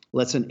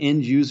lets an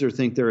end user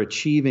think they're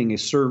achieving a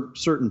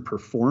certain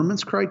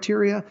performance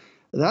criteria,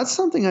 that's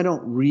something I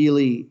don't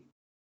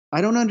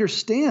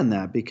understand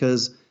that,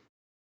 because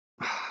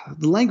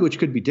the language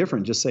could be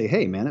different. Just say,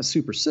 hey, man, it's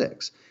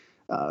Super-SIX.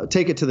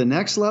 Take it to the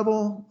next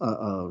level,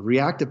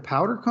 reactive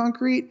powder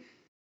concrete.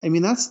 I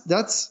mean,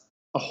 that's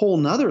a whole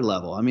nother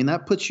level. I mean,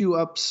 that puts you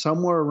up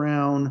somewhere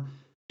around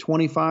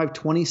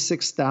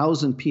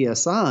 26,000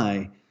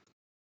 PSI.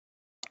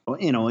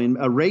 In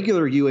a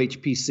regular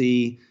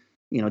UHPC,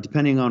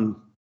 depending on,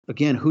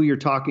 again, who you're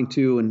talking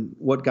to and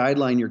what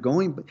guideline you're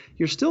going, but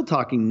you're still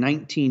talking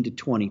 19 to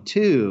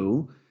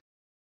 22.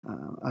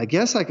 I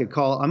guess I could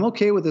I'm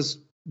okay with this,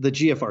 the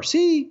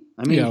GFRC.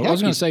 I mean, what I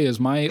was going to say is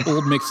my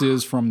old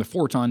mixes from the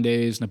Forton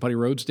days and the Buddy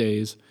Rhodes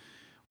days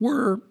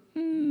were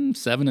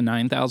 7,000 to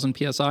 9,000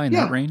 PSI in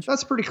that range.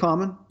 That's pretty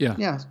common. Yeah.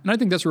 And I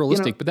think that's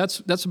realistic, but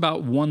that's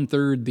about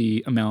 1/3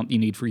 the amount you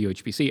need for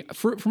UHPC.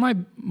 For my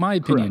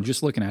opinion, Correct.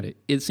 Just looking at it,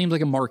 it seems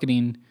like a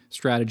marketing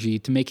strategy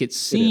to make it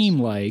seem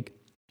like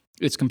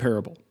it's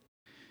comparable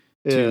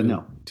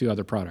to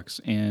other products.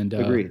 And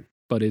agreed.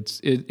 But it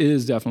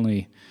is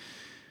definitely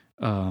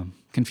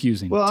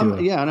confusing. Well,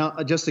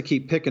 and just to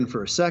keep picking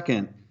for a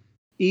second,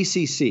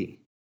 ECC.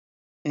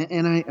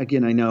 And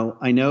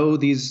I know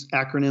these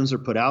acronyms are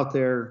put out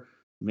there.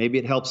 Maybe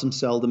it helps him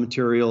sell the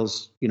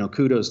materials.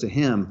 Kudos to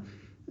him.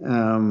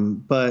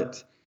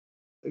 But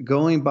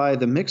going by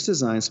the mix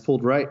designs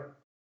pulled right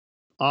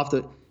off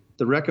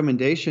the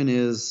recommendation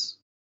is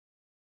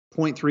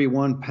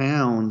 0.31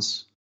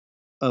 pounds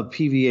of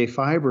PVA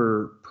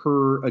fiber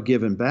per a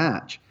given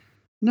batch.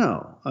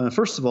 No,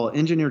 first of all,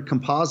 engineered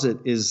composite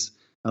is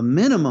a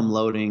minimum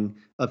loading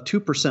of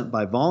 2%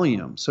 by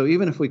volume. So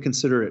even if we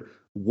consider it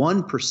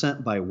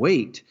 1% by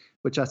weight,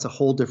 which that's a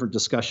whole different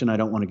discussion I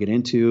don't want to get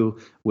into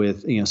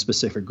with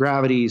specific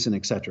gravities and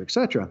et cetera,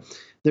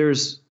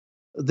 there's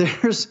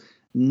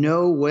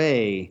no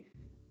way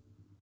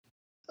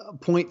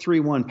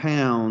 0.31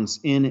 pounds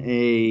in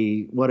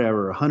a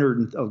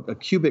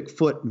cubic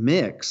foot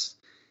mix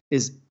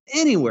is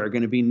anywhere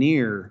going to be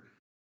near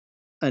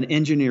an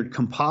engineered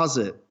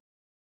composite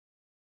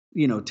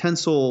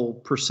tensile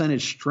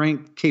percentage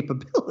strength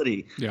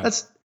capability. I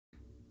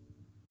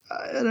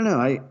don't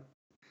know.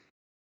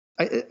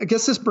 I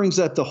guess this brings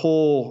up the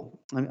whole,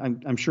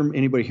 I'm sure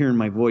anybody hearing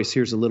my voice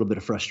hears a little bit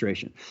of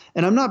frustration.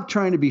 And I'm not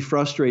trying to be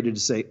frustrated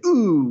to say,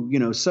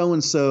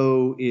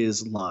 so-and-so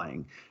is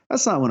lying.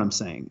 That's not what I'm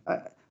saying.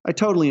 I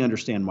totally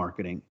understand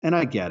marketing, and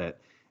I get it.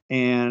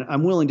 And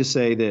I'm willing to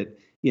say that,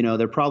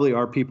 there probably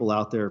are people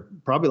out there,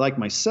 probably like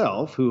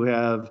myself, who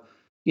have,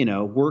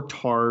 worked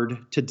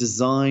hard to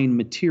design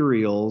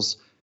materials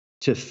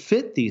to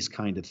fit these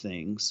kind of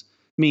things,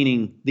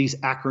 meaning these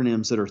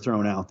acronyms that are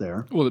thrown out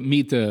there. Well,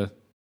 meet the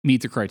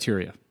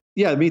criteria.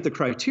 Yeah, meet the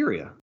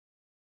criteria.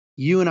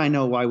 You and I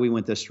know why we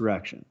went this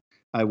direction.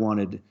 I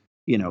wanted,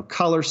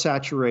 color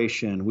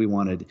saturation. We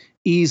wanted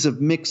ease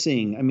of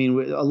mixing. I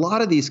mean, a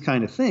lot of these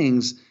kind of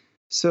things.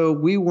 So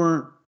we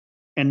weren't,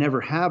 and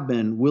never have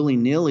been,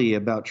 willy-nilly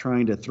about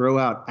trying to throw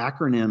out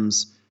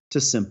acronyms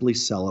to simply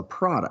sell a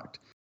product.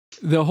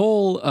 The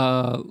whole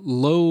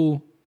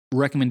low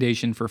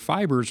recommendation for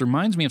fibers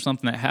reminds me of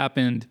something that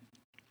happened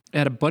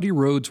at a Buddy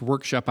Rhodes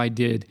workshop I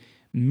did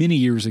many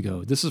years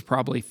ago. This is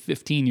probably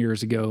 15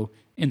 years ago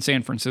in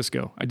San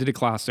Francisco. I did a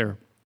class there.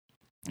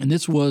 And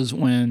this was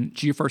when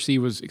GFRC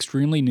was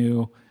extremely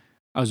new.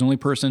 I was the only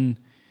person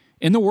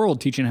in the world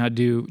teaching how to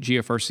do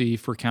GFRC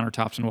for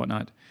countertops and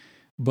whatnot.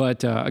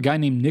 But a guy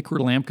named Nick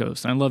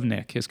Rolamkos, and I love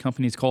Nick. His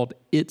company is called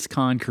It's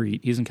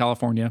Concrete. He's in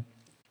California.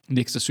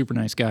 Nick's a super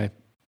nice guy.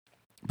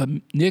 But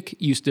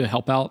Nick used to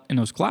help out in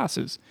those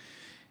classes.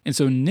 And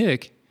so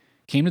Nick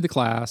came to the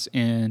class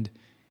and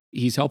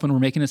he's helping. We're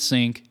making a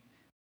sink.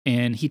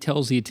 And he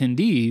tells the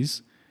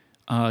attendees,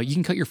 you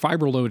can cut your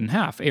fiber load in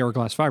half, AR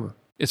glass fiber.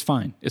 It's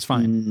fine. It's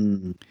fine.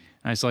 And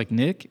I was like,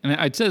 Nick, and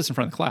I said this in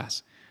front of the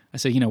class. I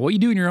said, what you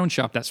do in your own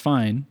shop, that's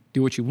fine.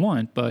 Do what you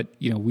want. But,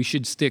 we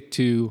should stick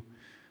to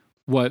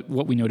what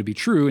we know to be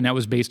true. And that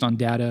was based on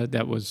data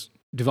that was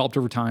developed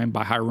over time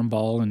by Hiram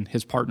Ball and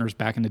his partners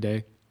back in the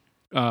day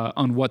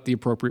on what the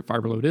appropriate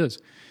fiber load is.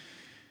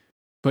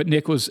 But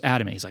Nick was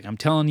adamant. He's like, I'm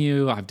telling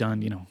you, I've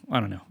done, I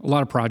don't know, a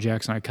lot of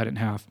projects and I cut it in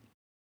half.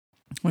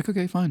 I'm like,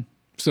 okay, fine.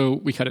 So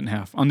we cut it in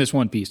half on this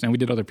one piece. Now we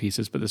did other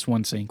pieces, but this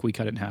one sink, we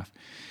cut it in half.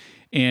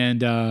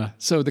 And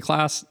so the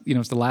class,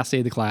 it's the last day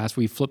of the class.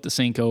 We flipped the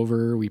sink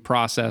over, we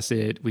processed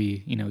it.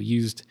 We,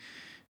 used,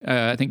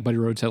 I think Buddy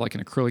Rhodes had like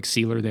an acrylic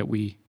sealer that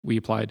we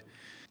applied.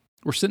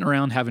 We're sitting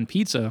around having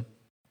pizza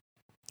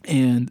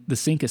and the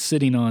sink is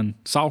sitting on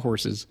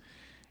sawhorses.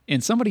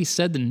 And somebody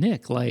said to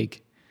Nick,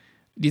 like,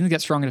 do you think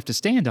that's strong enough to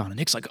stand on? And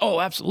Nick's like, oh,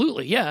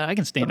 absolutely. Yeah, I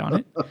can stand on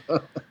it.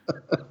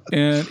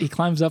 And he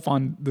climbs up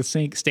on the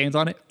sink, stands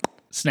on it,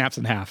 snaps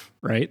in half,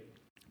 right?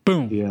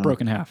 Boom,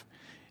 broken half.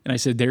 And I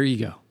said, there you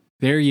go.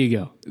 There you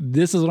go.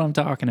 This is what I'm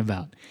talking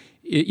about.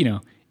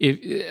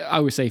 If I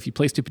always say, if you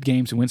play stupid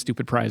games and win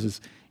stupid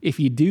prizes, if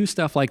you do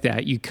stuff like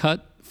that, you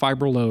cut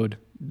fiber load,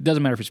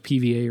 doesn't matter if it's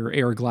PVA or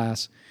air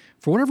glass,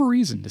 for whatever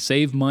reason, to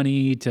save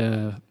money,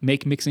 to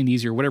make mixing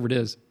easier, whatever it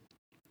is,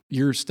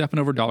 you're stepping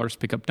over dollars to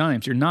pick up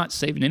dimes. You're not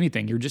saving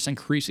anything. You're just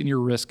increasing your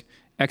risk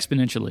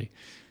exponentially.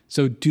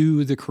 So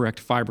do the correct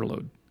fiber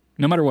load,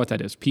 no matter what that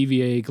is,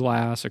 PVA,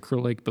 glass,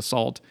 acrylic,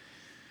 basalt,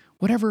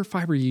 whatever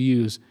fiber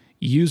you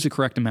use the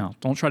correct amount.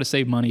 Don't try to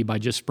save money by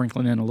just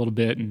sprinkling in a little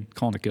bit and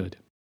calling it good.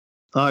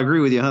 I agree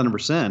with you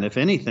 100%. If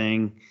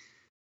anything,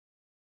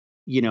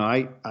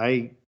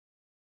 I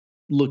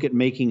look at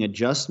making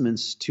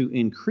adjustments to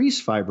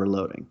increase fiber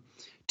loading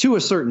to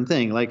a certain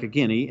thing. Like,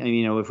 again,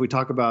 if we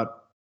talk about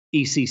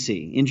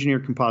ECC,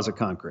 engineered composite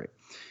concrete,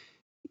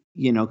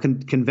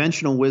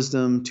 conventional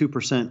wisdom,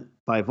 2%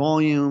 by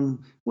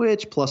volume,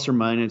 which plus or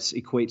minus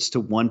equates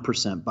to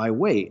 1% by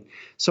weight.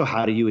 So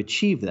how do you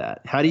achieve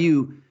that? How do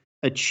you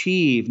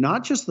achieve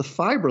not just the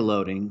fiber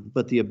loading,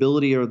 but the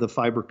ability or the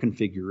fiber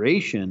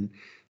configuration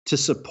to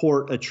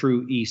support a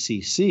true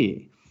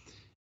ECC?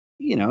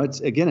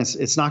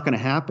 It's not going to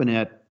happen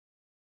at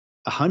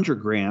 100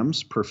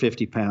 grams per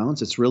 50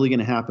 pounds. It's really going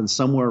to happen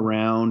somewhere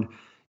around,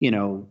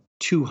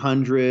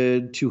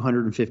 200,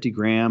 250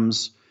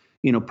 grams,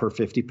 per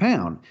 50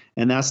 pound.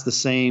 And that's the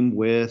same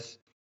with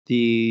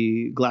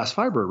the glass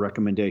fiber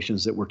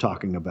recommendations that we're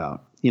talking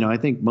about. I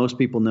think most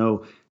people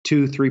know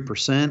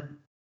 2-3%.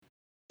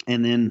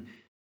 And then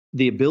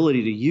the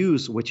ability to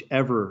use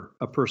whichever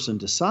a person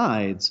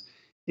decides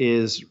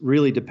is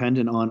really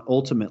dependent on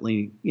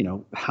ultimately,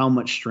 how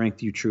much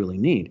strength you truly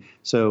need.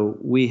 So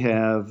we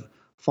have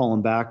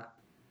fallen back.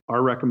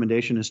 Our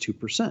recommendation is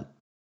 2%.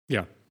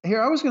 Yeah. Here,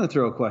 I was going to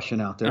throw a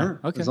question out there.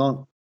 Okay.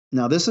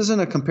 Now, this isn't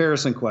a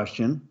comparison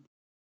question,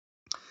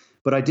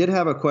 but I did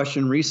have a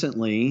question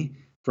recently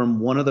from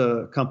one of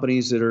the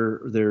companies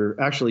they're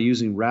actually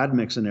using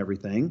Radmix and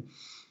everything.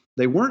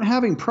 They weren't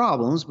having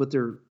problems, but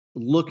they're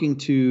looking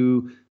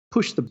to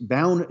push the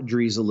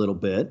boundaries a little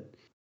bit.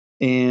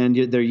 And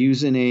they're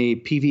using a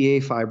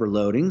PVA fiber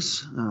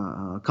loadings,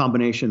 a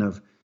combination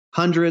of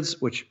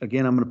hundreds, which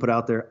again, I'm going to put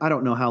out there. I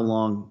don't know how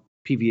long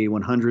PVA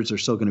 100s are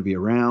still going to be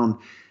around,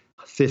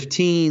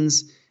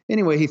 15s.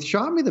 Anyway, he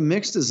shot me the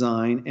mix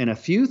design, and a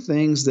few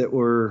things that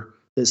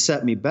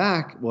set me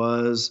back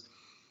was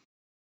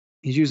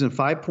he's using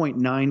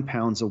 5.9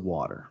 pounds of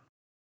water.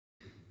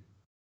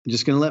 I'm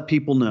just going to let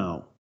people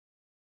know.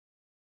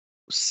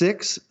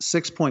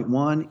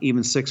 6.1,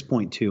 even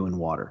 6.2 in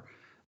water.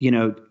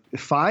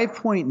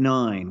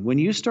 5.9, when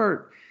you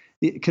start,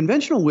 the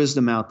conventional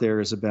wisdom out there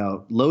is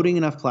about loading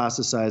enough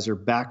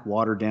plasticizer, back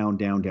water down.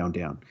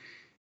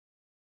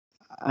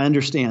 I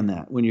understand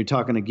that when you're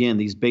talking, again,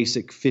 these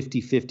basic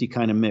 50-50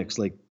 kind of mix,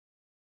 like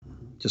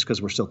just because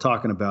we're still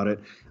talking about it,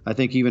 I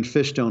think even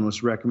Fishstone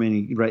was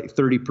recommending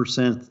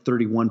 30%,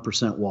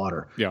 31%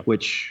 water,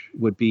 which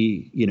would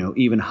be,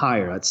 even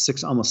higher.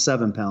 That's almost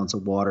 7 pounds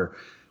of water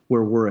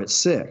where we're at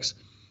 6.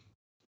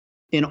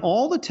 In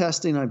all the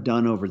testing I've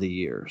done over the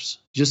years,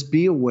 just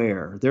be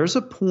aware, there's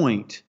a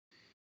point,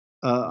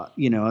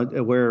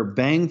 where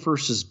bang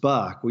versus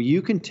buck, where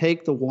you can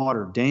take the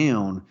water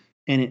down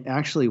and it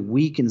actually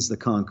weakens the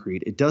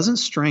concrete. It doesn't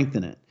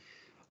strengthen it.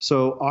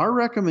 So our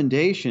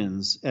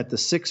recommendations at the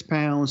 6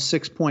 pounds,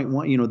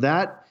 6.1,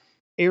 that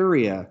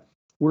area,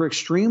 we're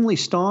extremely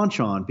staunch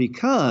on,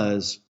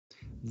 because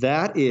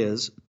that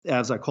is,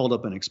 as I called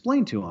up and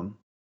explained to them,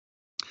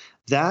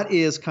 that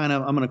is kind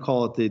of, I'm going to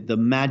call it the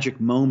magic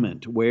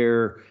moment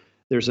where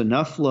there's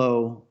enough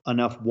flow,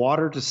 enough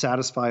water to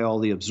satisfy all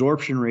the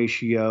absorption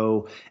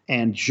ratio,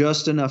 and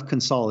just enough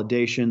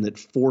consolidation that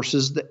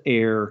forces the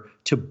air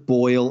to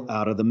boil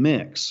out of the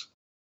mix.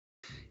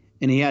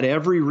 And he had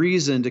every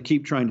reason to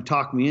keep trying to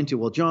talk me into,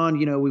 well, John,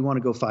 we want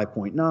to go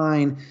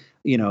 5.9,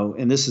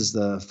 and this is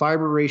the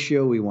fiber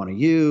ratio we want to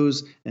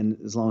use. And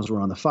as long as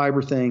we're on the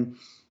fiber thing.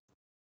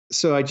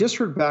 So I just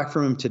heard back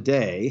from him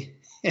today,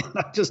 and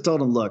I just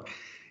told him, look,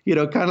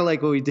 kind of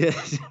like what we did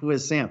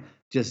with Sam,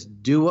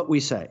 just do what we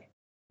say.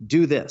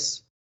 Do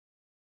this,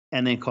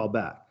 and then call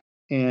back.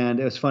 And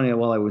it was funny,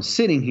 while I was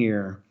sitting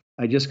here,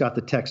 I just got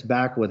the text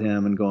back with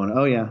him and going,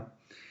 oh yeah,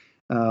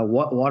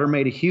 water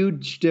made a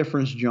huge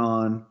difference,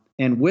 John.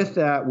 And with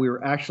that, we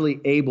were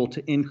actually able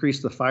to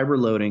increase the fiber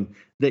loading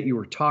that you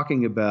were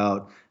talking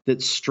about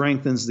that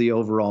strengthens the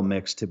overall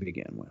mix to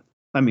begin with.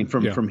 I mean,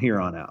 from here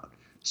on out.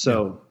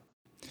 So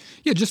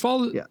just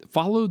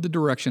follow the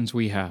directions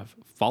we have.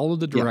 Follow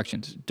the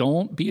directions.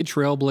 Don't be a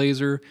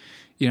trailblazer.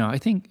 I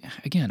think,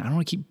 again, I don't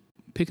want to keep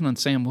picking on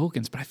Sam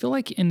Wilkins, but I feel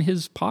like in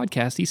his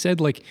podcast, he said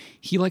like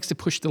he likes to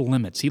push the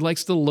limits. He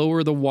likes to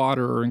lower the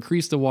water or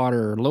increase the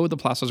water or lower the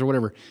plasmas or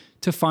whatever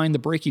to find the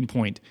breaking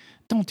point.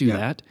 Don't do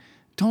that.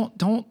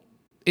 Don't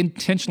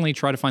intentionally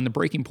try to find the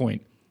breaking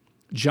point.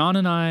 John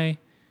and I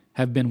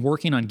have been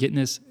working on getting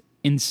this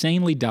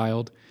insanely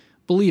dialed.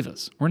 Believe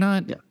us, we're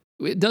not,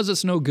 it does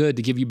us no good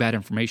to give you bad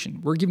information.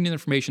 We're giving you the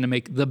information to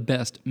make the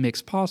best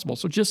mix possible.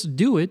 So just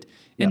do it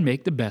and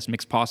make the best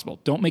mix possible.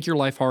 Don't make your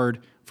life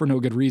hard for no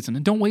good reason.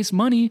 And don't waste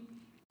money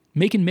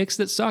making mix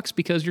that sucks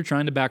because you're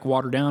trying to back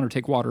water down or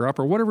take water up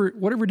or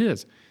whatever it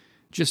is.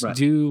 Just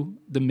do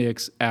the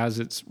mix as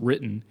it's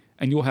written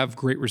and you'll have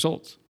great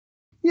results.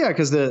 Yeah,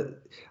 because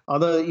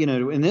although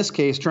in this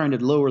case, trying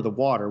to lower the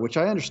water, which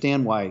I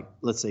understand why,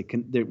 let's say,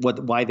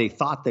 why they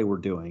thought they were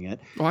doing it.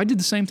 Well, I did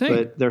the same thing.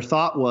 But their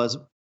thought was,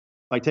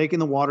 by taking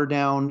the water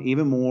down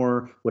even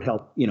more would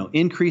help,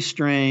 increase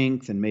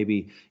strength and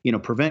maybe,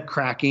 prevent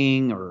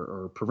cracking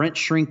or prevent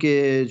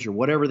shrinkage or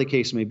whatever the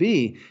case may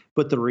be.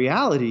 But the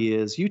reality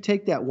is you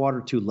take that water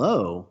too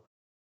low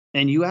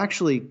and you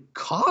actually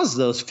cause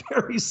those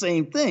very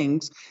same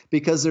things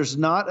because there's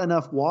not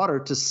enough water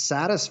to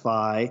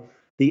satisfy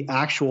the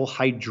actual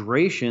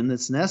hydration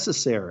that's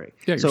necessary.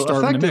 Yeah, so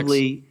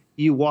effectively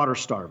you water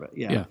starve it.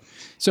 Yeah.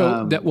 So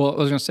I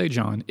was going to say,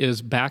 John,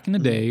 is back in the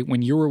day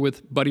when you were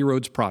with Buddy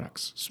Rhodes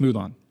products, Smooth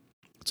On.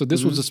 So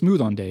this was the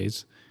Smooth On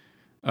days,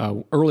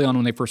 early on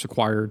when they first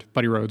acquired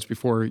Buddy Rhodes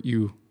before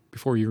you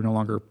were no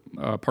longer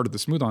part of the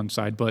Smooth On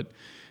side. But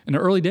in the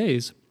early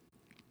days,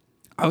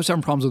 I was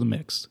having problems with the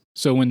mix.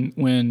 So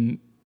when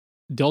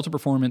Delta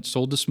Performance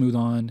sold to Smooth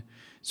On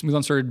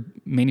started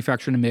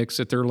manufacturing a mix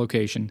at their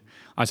location,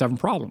 I was having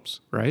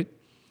problems, right?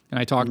 And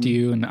I talked to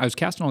you, and I was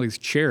casting all these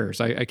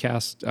chairs. I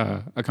cast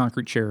a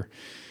concrete chair.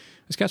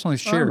 I was casting all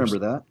these chairs. I remember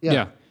that.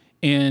 Yeah.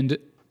 And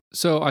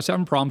so I was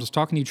having problems. I was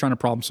talking to you, trying to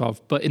problem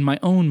solve. But in my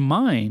own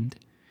mind,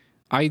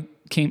 I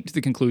came to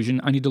the conclusion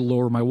I need to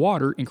lower my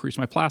water, increase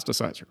my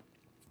plasticizer.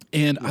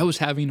 And I was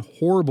having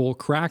horrible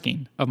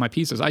cracking of my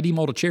pieces. I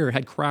demolded a chair, it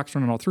had cracks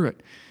running all through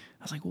it.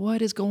 I was like,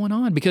 what is going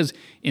on? Because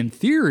in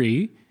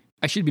theory,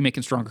 I should be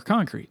making stronger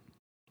concrete.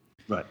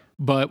 Right.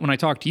 But when I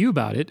talked to you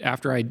about it,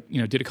 after I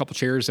did a couple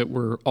chairs that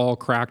were all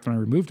cracked when I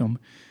removed them,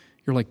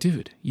 you're like,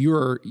 dude,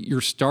 you're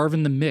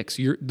starving the mix.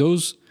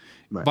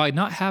 By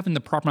not having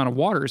the proper amount of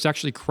water, it's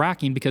actually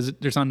cracking because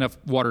there's not enough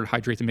water to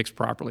hydrate the mix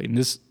properly. And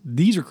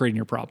these are creating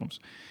your problems.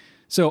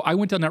 So I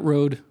went down that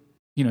road.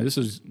 This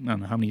was, I don't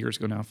know how many years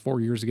ago now,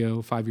 4 years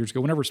ago, 5 years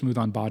ago, whenever Smooth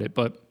On bought it.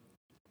 But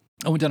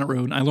I went down that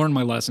road and I learned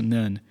my lesson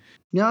then.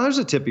 Yeah, there's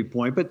a tipping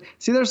point. But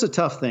see, there's a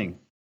tough thing.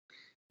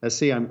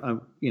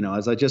 I'm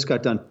as I just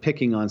got done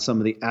picking on some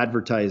of the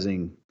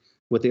advertising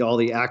with all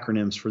the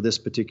acronyms for this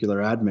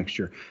particular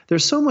admixture,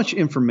 there's so much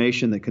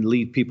information that can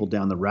lead people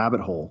down the rabbit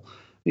hole.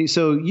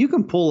 So you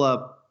can pull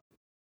up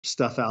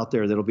stuff out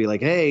there that'll be like,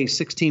 hey,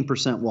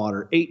 16%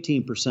 water,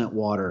 18%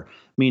 water,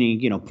 meaning,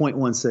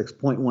 0.16,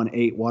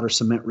 0.18 water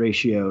cement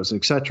ratios,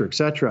 et cetera, et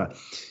cetera.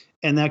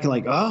 And that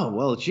can oh,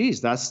 well,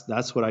 geez,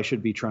 that's what I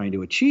should be trying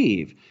to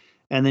achieve.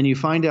 And then you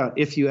find out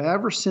if you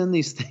ever send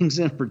these things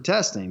in for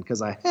testing,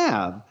 because I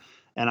have,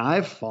 and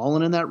I've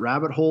fallen in that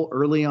rabbit hole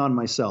early on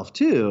myself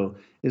too,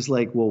 is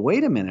like, well,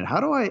 wait a minute. How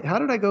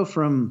did I go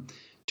from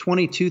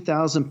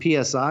 22,000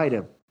 PSI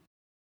to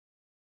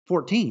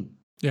 14?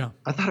 Yeah.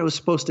 I thought it was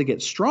supposed to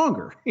get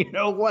stronger.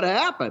 What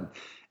happened?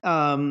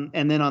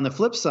 And then on the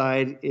flip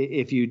side,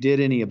 if you did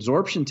any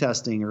absorption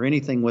testing or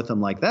anything with them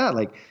like that,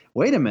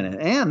 wait a minute.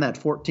 And that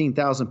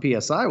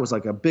 14,000 PSI was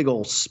like a big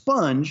old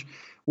sponge,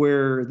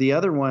 where the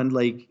other one,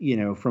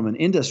 from an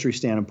industry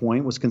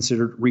standpoint, was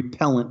considered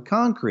repellent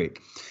concrete.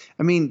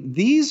 I mean,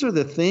 these are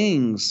the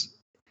things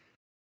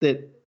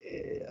that,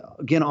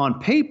 again,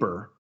 on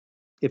paper,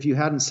 if you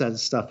hadn't sent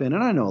stuff in,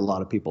 and I know a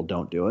lot of people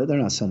don't do it, they're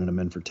not sending them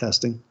in for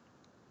testing.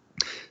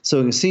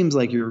 So it seems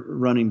like you're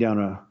running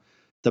down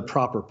the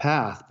proper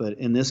path, but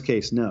in this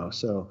case, no.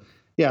 So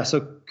yeah,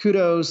 so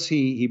kudos.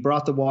 He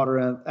brought the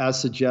water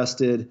as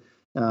suggested.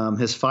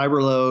 his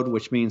fiber load,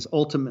 which means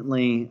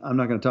ultimately, I'm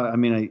not going to talk. I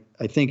mean,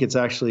 I think it's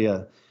actually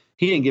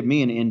he didn't give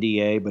me an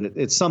NDA, but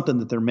it's something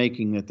that they're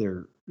making that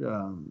they're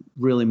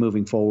really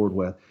moving forward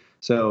with.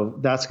 So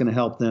that's going to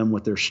help them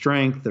with their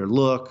strength, their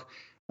look,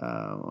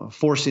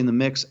 forcing the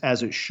mix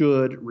as it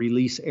should,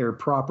 release air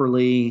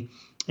properly,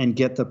 and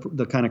get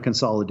the kind of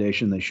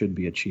consolidation they should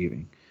be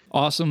achieving.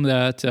 Awesome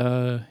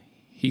that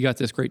he got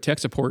this great tech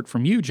support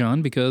from you,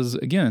 John, because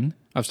again,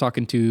 I was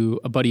talking to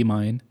a buddy of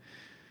mine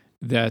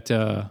that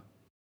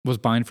was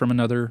buying from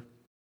another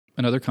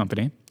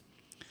company,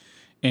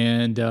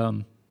 and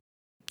can't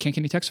get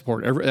any tech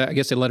support. I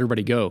guess they let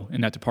everybody go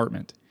in that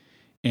department,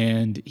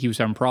 and he was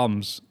having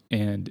problems.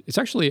 And it's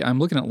actually, I'm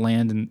looking at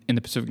land in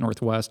the Pacific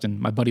Northwest, and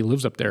my buddy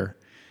lives up there.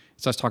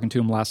 So I was talking to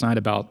him last night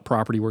about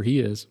property where he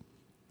is.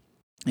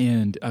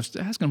 And I was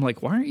asking him,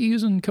 like, why aren't you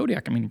using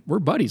Kodiak? I mean, we're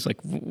buddies. Like,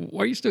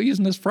 why are you still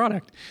using this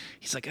product?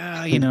 He's like,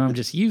 I'm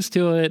just used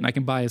to it, and I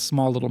can buy a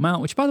small little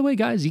amount, which, by the way,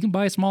 guys, you can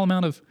buy a small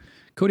amount of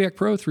Kodiak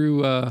Pro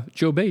through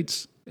Joe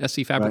Bates,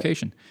 SC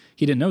Fabrication. Right.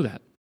 He didn't know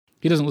that.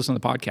 He doesn't listen to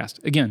the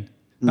podcast. Again,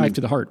 knife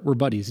to the heart. We're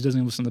buddies. He doesn't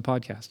even listen to the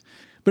podcast.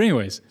 But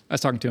anyways, I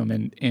was talking to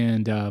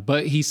him,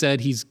 but he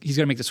said he's got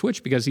to make the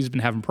switch because he's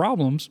been having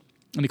problems,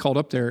 and he called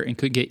up there and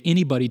couldn't get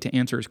anybody to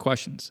answer his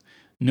questions.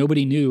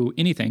 Nobody knew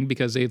anything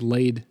because they had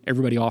laid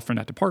everybody off from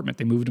that department.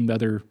 They moved them to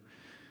other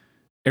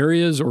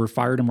areas or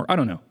fired them, or I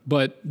don't know,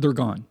 but they're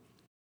gone.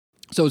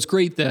 So it's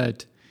great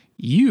that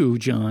you,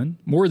 John,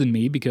 more than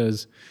me,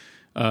 because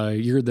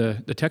you're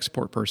the tech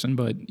support person,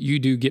 but you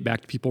do get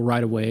back to people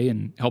right away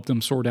and help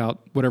them sort out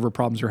whatever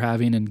problems they're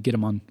having and get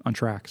them on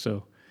track.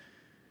 So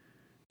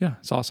yeah,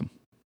 it's awesome.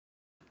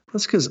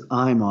 That's because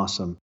I'm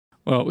awesome.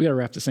 Well, we got to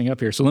wrap this thing up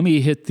here. So let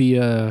me hit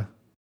the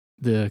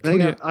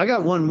I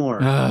got one more,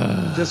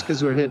 just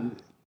because we're hitting.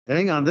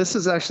 Hang on, this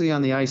is actually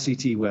on the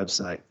ICT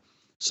website.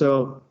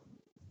 So,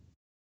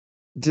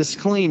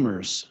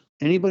 disclaimers.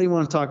 Anybody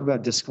want to talk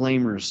about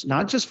disclaimers?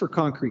 Not just for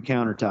concrete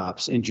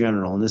countertops in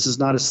general, and this is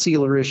not a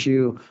sealer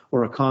issue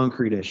or a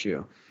concrete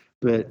issue,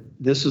 but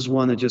this is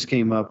one that just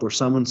came up where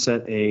someone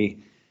set a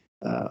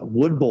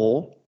wood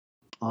bowl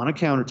on a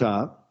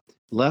countertop,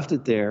 left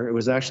it there. It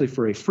was actually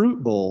for a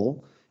fruit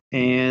bowl.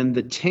 And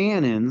the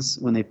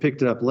tannins, when they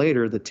picked it up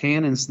later, the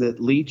tannins that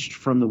leached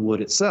from the wood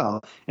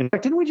itself. In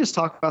fact, didn't we just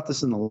talk about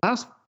this in the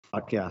last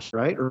podcast,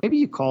 right? Or maybe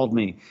you called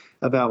me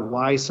about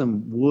why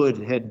some wood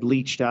had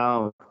bleached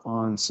out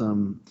on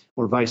some,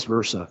 or vice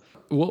versa.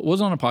 Well, it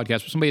was on a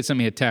podcast, but somebody had sent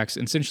me a text.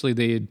 Essentially,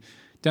 they had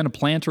done a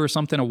planter or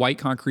something, a white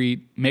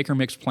concrete maker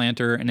mix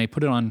planter, and they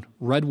put it on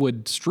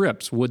redwood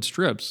strips, wood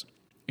strips.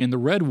 And the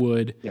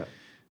redwood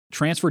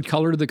transferred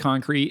color to the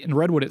concrete, and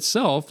redwood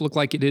itself looked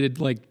like it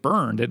had like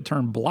burned. It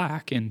turned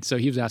black. And so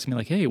he was asking me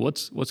like, hey,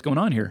 what's going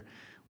on here?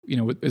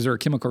 Is there a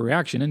chemical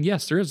reaction? And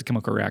yes, there is a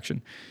chemical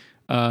reaction.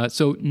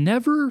 So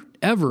never,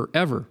 ever,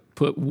 ever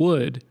put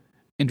wood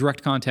in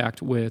direct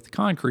contact with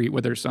concrete,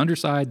 whether it's the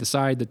underside, the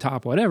side, the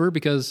top, whatever,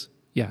 because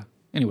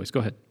anyways, go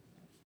ahead.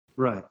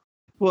 Right.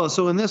 Well,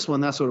 so in this one,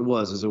 that's what it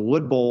was, is a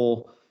wood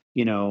bowl,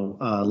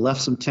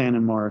 left some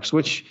tannin marks,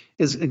 which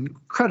is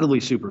incredibly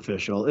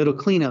superficial. It'll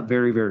clean up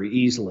very, very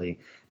easily.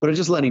 But I'm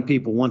just letting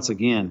people, once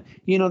again,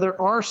 there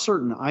are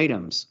certain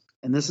items,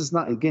 and this is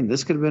not, again,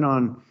 this could have been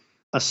on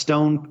a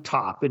stone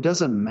top. It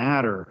doesn't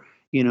matter.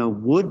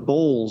 Wood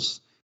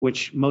bowls,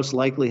 which most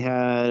likely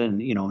had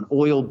an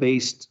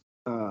oil-based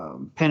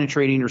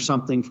penetrating or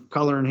something for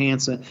color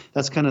enhancement.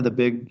 That's kind of the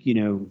big,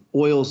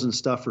 oils and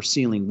stuff for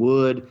sealing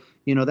wood.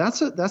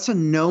 That's a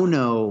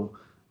no-no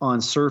on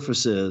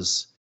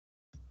surfaces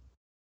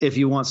if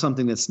you want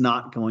something that's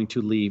not going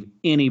to leave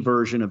any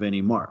version of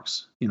any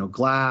marks.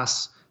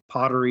 Glass,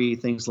 pottery,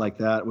 things like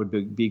that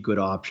would be good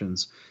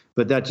options.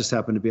 But that just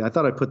happened to be, I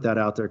thought I'd put that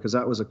out there because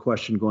that was a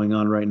question going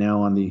on right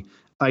now on the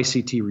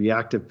ICT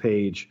reactive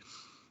page.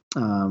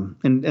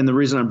 And the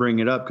reason I'm bringing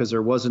it up, because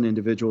there was an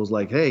individual who's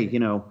like, hey,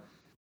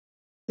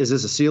 is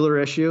this a sealer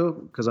issue?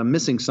 Because I'm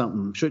missing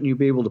something. Shouldn't you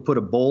be able to put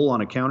a bowl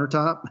on a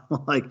countertop?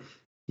 I'm like,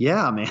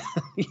 yeah, man,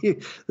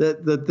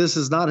 that this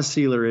is not a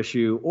sealer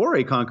issue or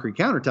a concrete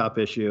countertop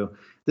issue.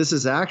 This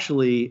is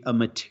actually a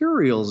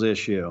materials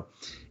issue.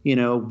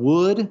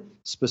 Wood,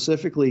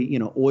 specifically,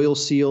 oil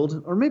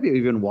sealed, or maybe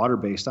even water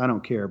based. I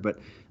don't care. But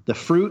the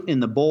fruit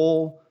in the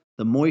bowl,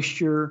 the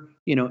moisture,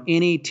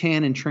 any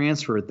tannin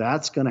transfer,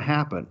 that's going to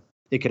happen.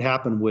 It could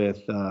happen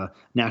with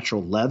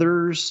natural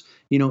leathers,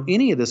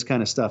 any of this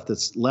kind of stuff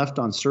that's left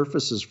on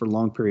surfaces for a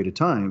long period of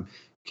time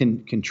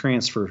can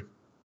transfer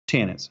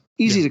tannins.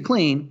 Easy to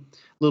clean, a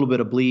little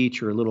bit of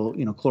bleach or a little,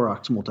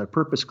 Clorox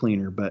multi-purpose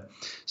cleaner. But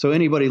so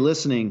anybody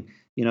listening,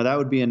 that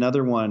would be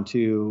another one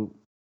to,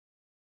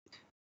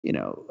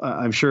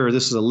 I'm sure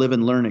this is a live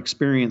and learn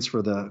experience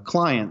for the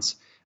clients,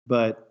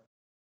 but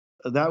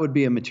that would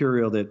be a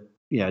material that,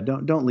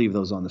 don't leave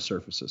those on the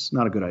surfaces.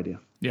 Not a good idea.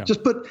 Yeah.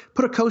 Just put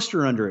a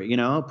coaster under it,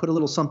 put a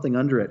little something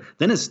under it.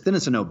 Then it's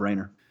a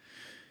no-brainer.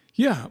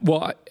 Yeah.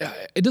 Well,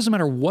 it doesn't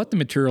matter what the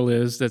material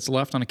is that's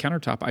left on a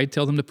countertop. I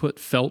tell them to put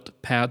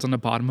felt pads on the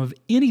bottom of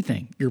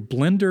anything. Your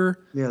blender,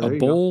 a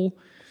bowl,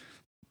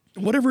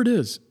 whatever it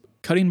is.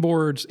 cutting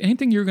boards,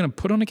 anything you're going to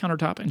put on a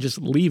countertop and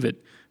just leave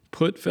it.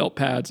 Put felt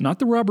pads, not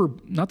the rubber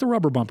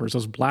bumpers,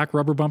 those black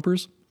rubber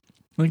bumpers.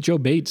 I think Joe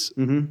Bates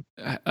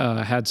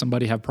had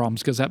somebody have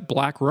problems because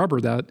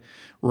that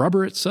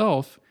rubber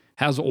itself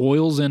has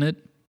oils in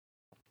it,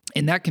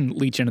 and that can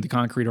leach into the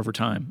concrete over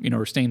time,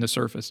 or stain the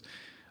surface.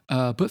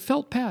 But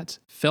felt pads,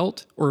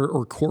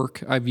 or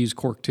cork, I've used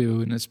cork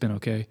too, and it's been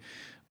okay.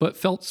 But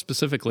felt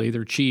specifically,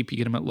 they're cheap. You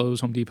get them at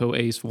Lowe's, Home Depot,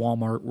 Ace,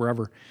 Walmart,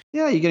 wherever.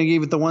 Yeah, you're going to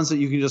give it the ones that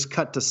you can just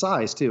cut to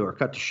size too, or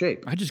cut to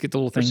shape. I just get the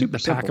little thing, the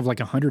pack of like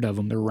 100 of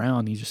them. They're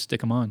round. You just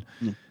stick them on.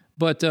 Yeah.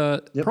 But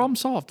problem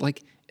solved.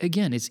 Like,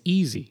 again, it's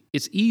easy.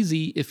 It's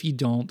easy if you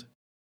don't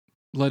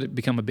let it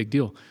become a big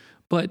deal.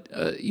 But,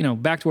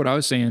 back to what I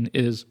was saying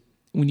is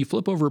when you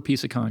flip over a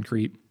piece of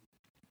concrete,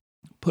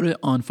 put it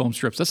on foam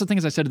strips. That's the thing,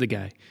 as I said to the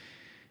guy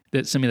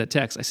that sent me that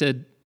text. I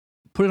said,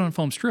 put it on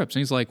foam strips.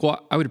 And he's like,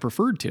 well, I would have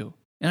preferred to.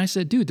 And I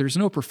said, dude, there's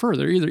no prefer.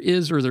 There either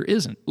is or there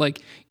isn't.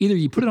 Like, either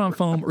you put it on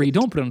foam or you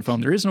don't put it on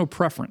foam. There is no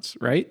preference,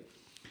 right?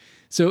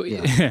 So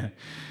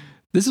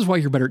this is why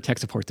you're better at tech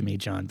support than me,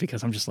 John,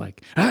 because I'm just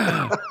like,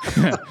 But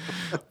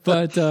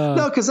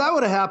no, because that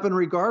would have happened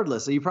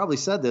regardless. You probably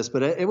said this,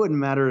 but it wouldn't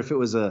matter if it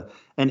was an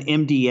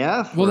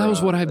MDF. Well, that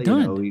was what I've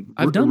done.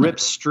 I've done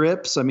ripped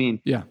strips. I mean,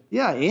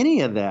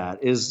 any of that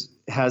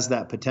has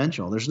that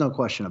potential. There's no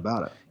question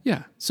about it.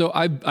 Yeah. So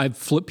I've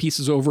flipped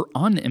pieces over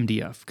on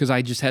MDF because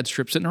I just had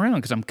strips sitting around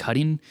because I'm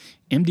cutting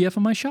MDF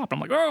in my shop. I'm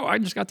like, oh, I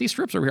just got these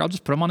strips over here. I'll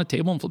just put them on a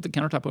table and flip the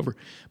countertop over.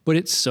 But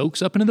it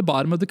soaks up into the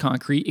bottom of the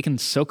concrete. It can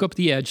soak up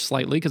the edge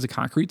slightly because the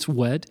concrete's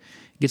wet.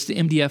 It gets the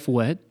MDF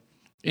wet.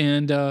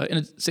 And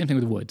it's the same thing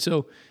with wood.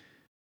 So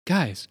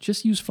guys,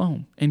 just use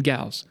foam. And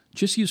gals,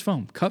 just use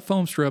foam. Cut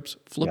foam strips,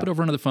 flip it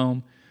over into the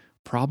foam.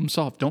 Problem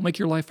solved. Don't make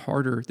your life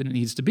harder than it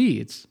needs to be.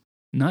 It's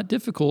not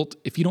difficult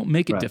if you don't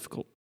make it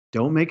difficult.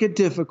 Don't make it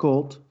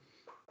difficult.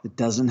 It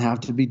doesn't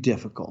have to be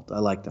difficult. I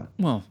like that.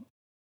 Well,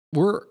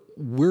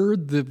 we're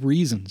the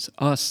reasons,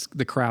 us,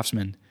 the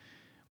craftsmen,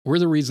 we're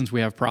the reasons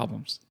we have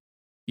problems.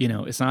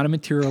 It's not a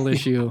material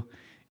issue.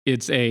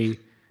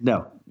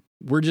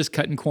 We're just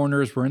cutting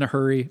corners. We're in a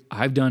hurry.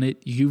 I've done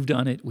it. You've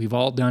done it. We've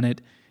all done it.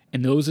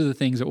 And those are the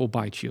things that will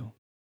bite you,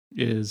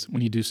 is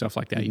when you do stuff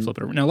like that, you flip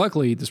it over. Now,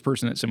 luckily, this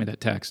person that sent me that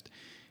text,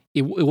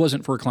 it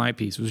wasn't for a client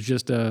piece. It was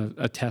just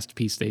a test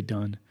piece they'd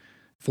done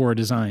for a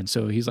design.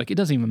 So he's like, it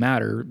doesn't even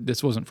matter.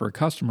 This wasn't for a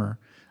customer.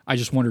 I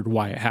just wondered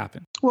why it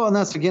happened. Well, and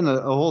that's, again, a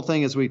whole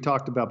thing, as we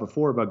talked about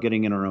before, about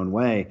getting in our own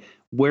way,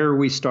 where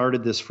we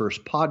started this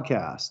first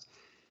podcast.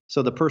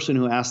 So the person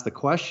who asked the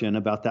question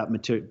about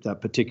that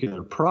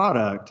particular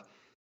product,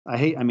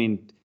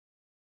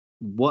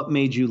 what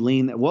made you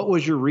lean? What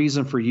was your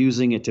reason for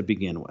using it to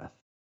begin with?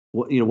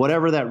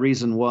 Whatever that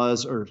reason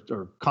was, or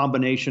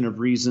combination of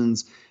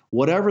reasons,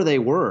 whatever they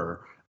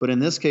were. But in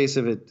this case,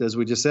 as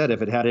we just said,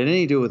 if it had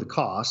anything to do with the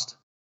cost,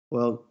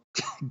 well,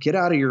 get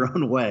out of your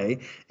own way.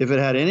 If it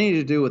had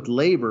anything to do with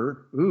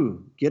labor,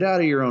 get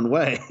out of your own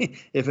way.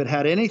 If it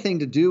had anything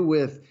to do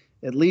with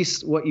at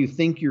least what you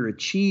think you're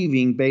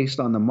achieving based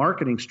on the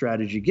marketing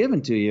strategy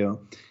given to you,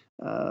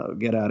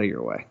 get out of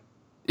your way.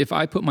 If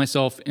I put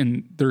myself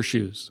in their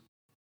shoes,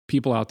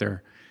 people out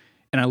there,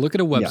 and I look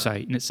at a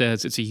website and it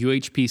says it's a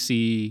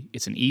UHPC,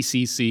 it's an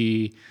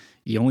ECC,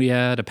 you only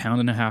add 1.5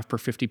 pounds per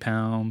 50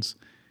 pounds.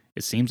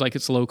 It seems like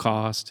it's low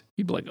cost.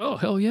 You'd be like, oh,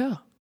 hell yeah.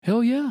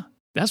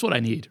 That's what I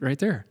need right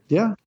there.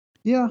 Yeah.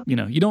 Yeah.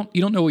 You don't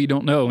know what you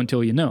don't know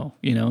until you know,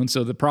 and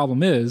so the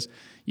problem is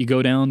you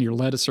go down, you're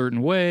led a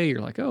certain way.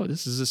 You're like, oh,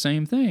 this is the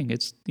same thing.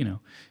 It's,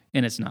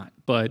 and it's not,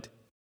 but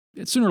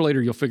sooner or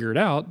later you'll figure it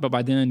out. But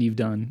by then you've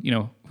done,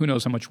 who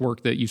knows how much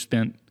work that you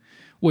spent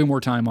way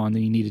more time on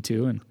than you needed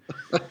to. And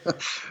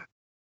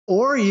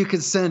or you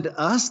could send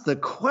us the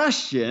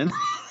question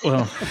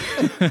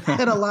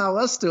and allow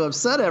us to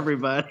upset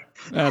everybody.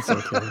 That's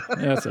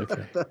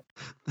okay.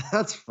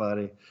 That's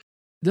funny.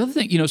 The other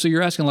thing, so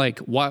you're asking like,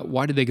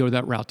 why did they go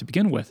that route to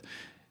begin with?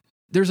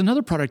 There's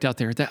another product out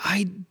there that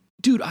I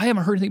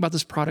haven't heard anything about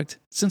this product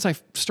since I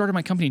started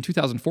my company in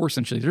 2004,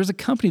 essentially. There's a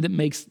company that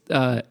makes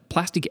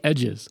plastic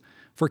edges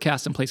for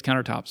cast and place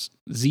countertops.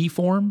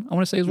 Z-Form, I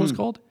want to say is what it's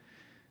called.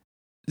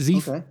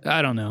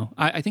 I don't know.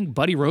 I think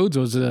Buddy Rhodes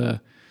was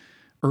a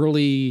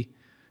early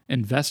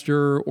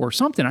investor or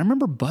something. I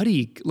remember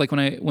Buddy, like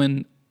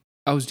when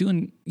I was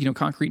doing,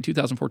 concrete in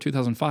 2004,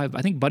 2005,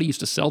 I think Buddy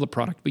used to sell the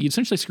product, but you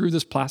essentially screw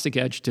this plastic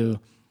edge to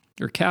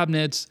your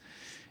cabinets,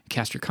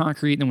 cast your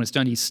concrete, and then when it's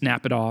done, you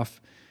snap it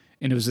off.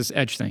 And it was this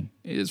edge thing.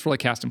 It's for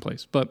like cast in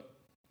place. But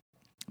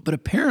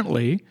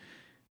apparently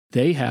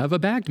they have a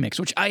bagged mix,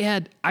 which I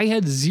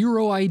had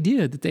zero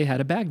idea that they had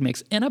a bagged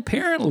mix. And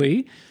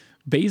apparently,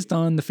 based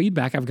on the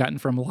feedback I've gotten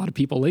from a lot of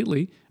people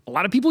lately, a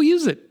lot of people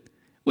use it.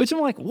 Which I'm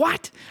like,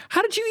 what?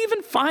 How did you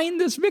even find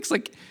this mix?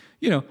 Like,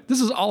 this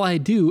is all I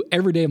do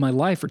every day of my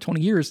life for 20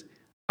 years.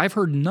 I've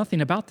heard nothing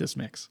about this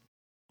mix.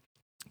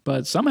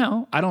 But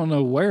somehow, I don't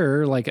know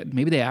where, like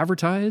maybe they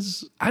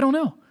advertise. I don't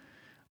know.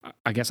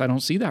 I guess I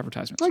don't see the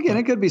advertisements. Again,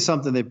 it could be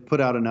something they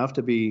put out enough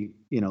to be,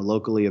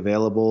 locally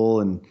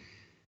available. And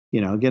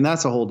again,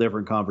 that's a whole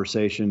different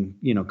conversation,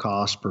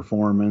 cost,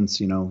 performance,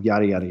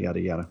 yada, yada, yada,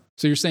 yada.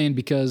 So you're saying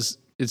because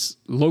it's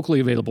locally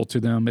available to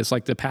them, it's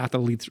like the path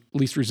of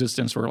least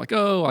resistance, where like,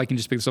 oh, I can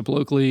just pick this up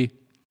locally.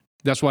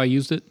 That's why I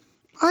used it?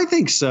 I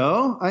think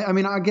so. I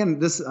mean, again,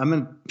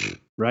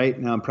 right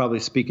now I'm probably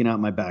speaking out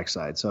my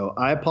backside. So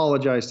I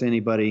apologize to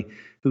anybody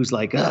who's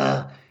like,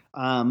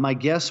 my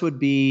guess would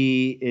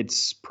be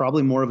it's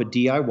probably more of a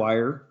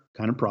DIYer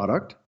kind of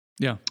product.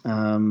 Yeah.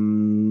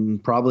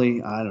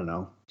 Probably, I don't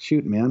know.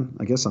 Shoot, man.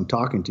 I guess I'm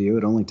talking to you.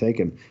 It only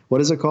taken,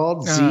 what is it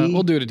called?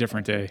 We'll do it a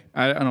different day.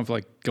 I don't feel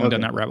like going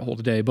down that rabbit hole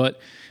today,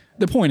 but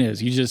the point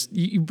is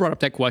you brought up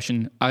that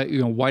question.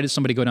 Why does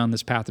somebody go down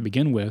this path to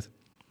begin with?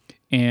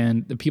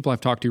 And the people I've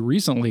talked to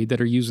recently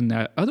that are using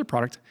that other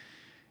product,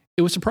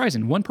 it was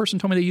surprising. One person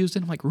told me they used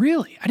it. I'm like,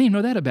 really? I didn't even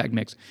know that about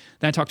mix.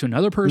 Then I talked to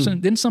another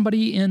person. Then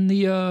somebody in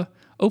the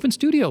open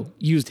studio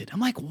used it. I'm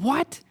like,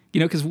 what?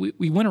 Because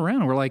we went around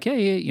and we're like,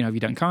 hey, have you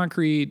done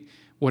concrete?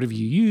 What have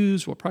you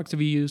used? What products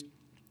have you used?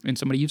 And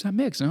somebody used that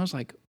mix. And I was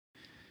like,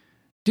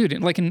 dude,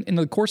 and like in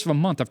the course of a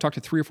month, I've talked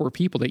to 3 or 4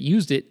 people that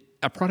used it,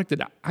 a product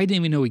that I didn't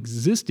even know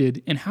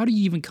existed. And how do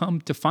you even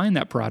come to find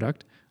that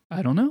product?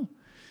 I don't know.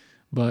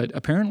 But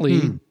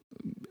apparently,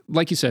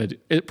 like you said,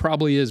 it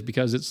probably is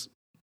because it's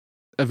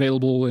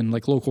available in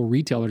like local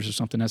retailers or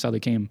something. That's how they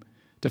came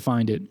to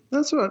find it.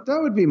 That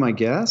would be my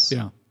guess.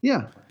 Yeah.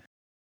 Yeah.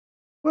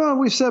 Well,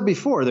 we've said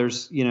before,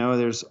 there's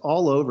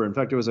all over. In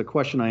fact, there was a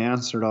question I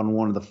answered on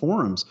one of the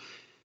forums.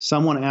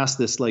 Someone asked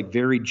this like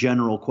very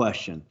general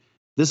question.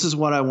 This is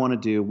what I want to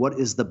do. What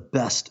is the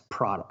best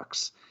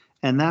products?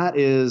 And that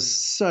is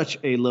such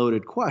a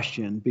loaded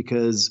question,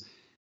 because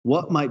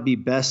what might be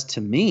best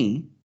to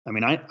me? I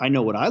mean, I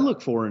know what I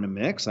look for in a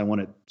mix. I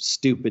want it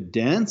stupid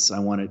dense. I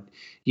want it,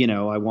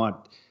 I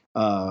want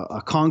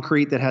a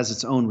concrete that has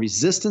its own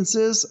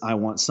resistances. I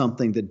want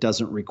something that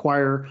doesn't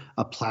require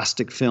a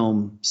plastic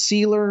film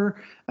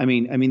sealer. I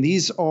mean,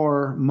 these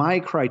are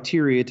my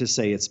criteria to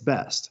say it's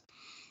best.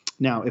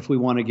 Now, if we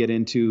want to get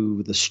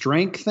into the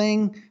strength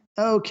thing,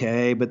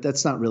 okay, but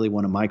that's not really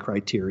one of my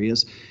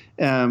criterias.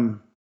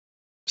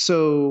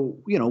 So,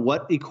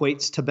 what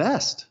equates to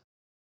best?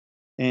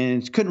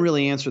 And couldn't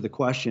really answer the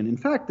question. In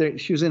fact,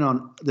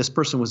 this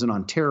person was in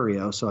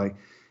Ontario, so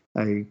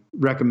I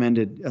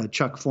recommended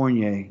Chuck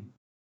Fournier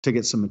to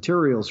get some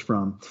materials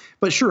from.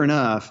 But sure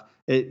enough,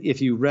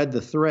 if you read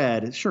the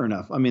thread, sure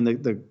enough, I mean,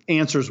 the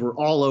answers were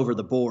all over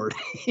the board.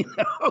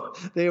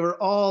 They were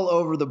all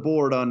over the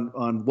board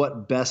on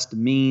what best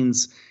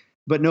means,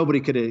 but nobody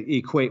could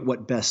equate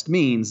what best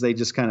means. They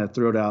just kind of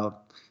threw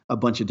out a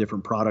bunch of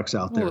different products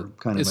out there,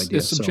 kind of idea.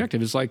 It's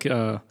subjective. It's like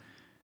the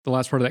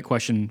last part of that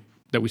question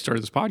that we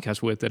started this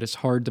podcast with, that it's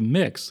hard to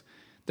mix.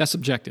 That's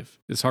subjective.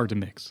 It's hard to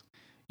mix.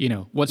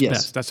 What's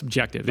best? That's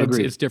subjective.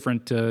 It's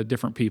different to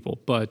different people.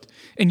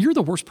 And you're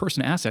the worst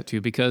person to ask that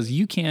to, because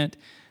you can't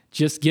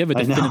just give a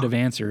definitive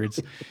answer. It's,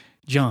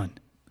 John,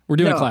 we're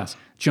doing a class.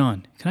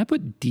 John, can I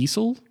put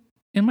diesel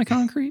in my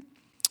concrete?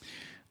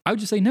 I would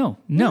just say no.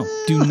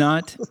 Do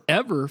not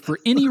ever, for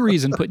any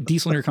reason, put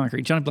diesel in your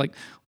concrete. John would be like,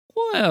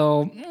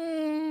 well,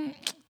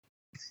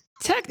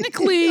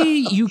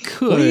 technically you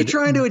could. What are you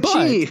trying to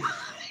achieve?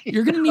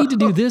 You're going to need to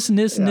do this and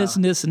this and this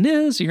and this and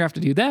this. You're going to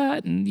have to do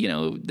that. And,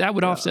 that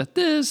would offset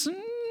this.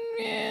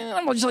 And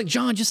I'm just like,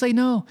 John, just say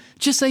no.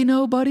 Just say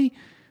no, buddy.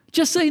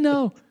 Just say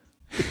no.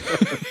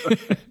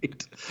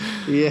 Right.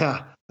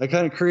 Yeah. I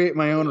kind of create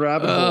my own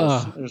rabbit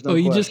holes. There's no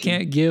question. You just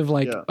can't give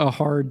a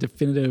hard,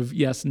 definitive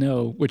yes,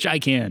 no, which I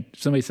can.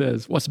 If somebody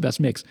says, what's the best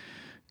mix?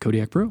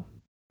 Kodiak Pro.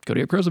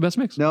 Kodiak Pro is the best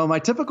mix. No, my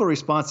typical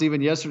response, even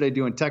yesterday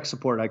doing tech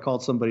support, I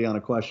called somebody on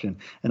a question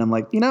and I'm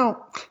like,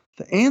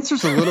 the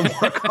answer's a little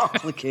more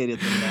complicated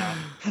than that.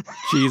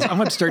 Jeez, I'm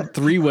going to start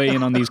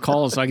 3-waying on these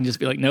calls so I can just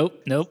be like,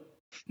 nope,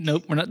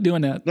 we're not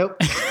doing that.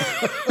 Nope.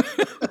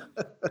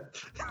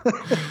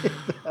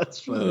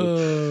 That's funny.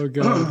 Oh,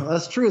 God.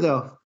 That's true,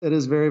 though. It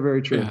is very,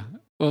 very true. Yeah.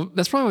 Well,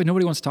 that's probably why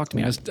nobody wants to talk to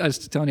me. I was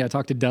telling you, I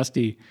talked to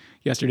Dusty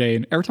yesterday,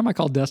 and every time I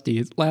call Dusty,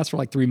 it lasts for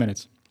like 3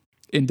 minutes.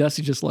 And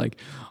Dusty's just like,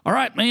 all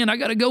right, man, I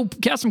got to go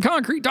cast some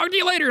concrete. Talk to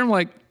you later. And I'm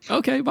like,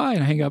 okay, bye.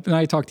 And I hang up. And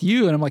I talk to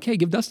you, and I'm like, hey,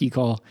 give Dusty a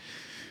call.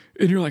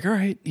 And you're like, all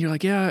right. You're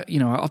like, yeah,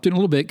 I'll do it in a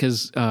little bit,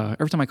 because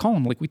every time I call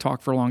him, like, we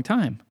talk for a long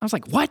time. I was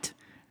like, what?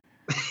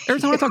 Every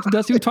time I talk to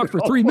Dusty, we talk for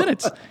 3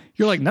 minutes.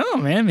 You're like, no,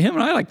 man, him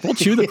and I, we'll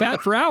chew the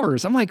fat for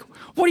hours. I'm like,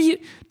 what are you,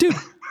 dude?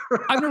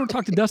 I've never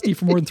talked to Dusty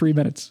for more than 3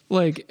 minutes.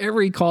 Like,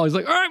 every call, he's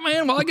like, all right,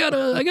 man, well,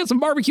 I got some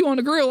barbecue on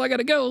the grill. I got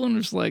to go. And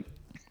I'm just like,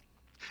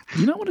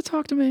 you not want to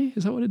talk to me?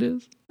 Is that what it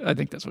is? I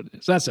think that's what it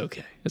is. That's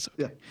okay. It's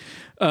okay.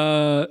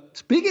 Yeah.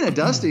 Speaking of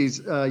Dusty's,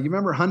 you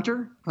remember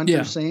Hunter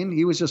Sane?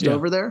 He was just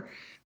over there.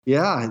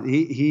 Yeah,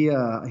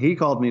 he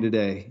called me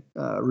today.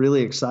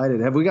 Really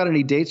excited. Have we got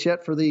any dates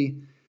yet for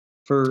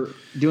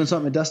doing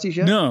something at Dusty's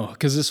yet? No,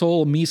 because this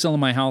whole me selling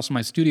my house,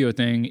 my studio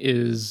thing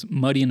is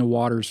muddying the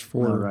waters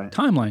for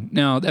timeline.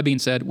 Now, that being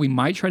said, we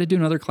might try to do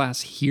another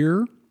class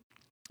here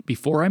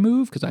before I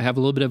move, because I have a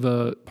little bit of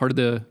a part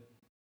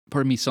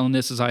of me selling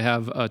this is I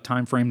have a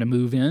time frame to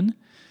move in.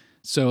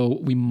 So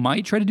we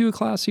might try to do a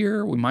class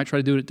here. We might try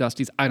to do it at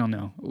Dusty's. I don't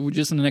know.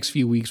 Just in the next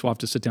few weeks, we'll have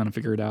to sit down and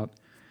figure it out.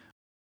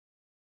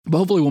 But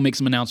hopefully we'll make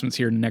some announcements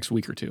here in the next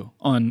week or two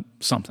on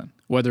something,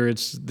 whether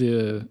it's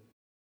the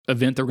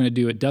event that we're going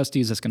to do at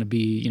Dusty's that's going to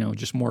be,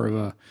 just more of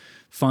a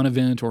fun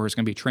event, or it's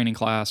going to be a training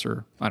class,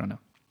 or I don't know.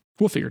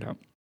 We'll figure it out.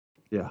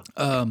 Yeah.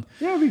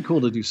 It'd be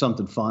cool to do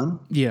something fun.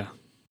 Yeah.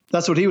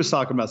 That's what he was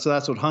talking about. So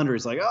that's what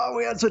Hunter's like, oh,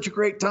 we had such a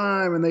great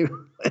time. And they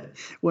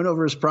went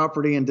over his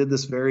property and did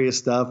this various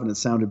stuff, and it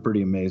sounded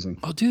pretty amazing.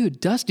 Oh, dude,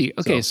 Dusty.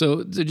 Okay,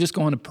 so just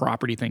go on a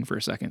property thing for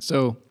a second.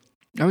 So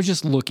I was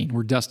just looking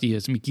where Dusty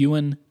is,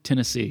 McEwen,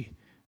 Tennessee,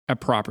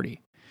 at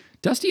property.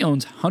 Dusty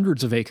owns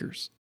hundreds of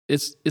acres.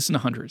 It's in the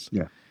hundreds.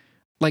 Yeah.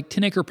 Like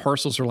 10-acre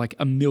parcels are like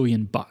 $1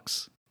 million.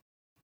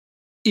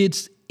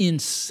 It's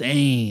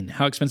insane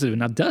how expensive it is.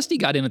 Now, Dusty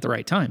got in at the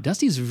right time.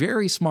 Dusty's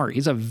very smart.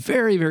 He's a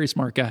very, very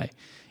smart guy.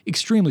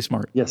 Extremely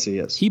smart. Yes, he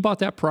is. He bought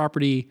that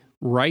property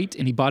right,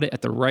 and he bought it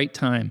at the right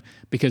time,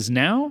 because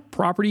now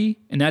property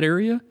in that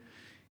area,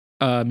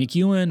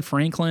 McEwen,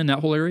 Franklin, that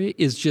whole area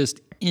is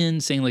just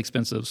insanely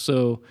expensive.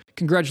 So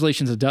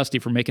congratulations to Dusty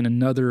for making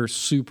another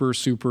super,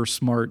 super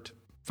smart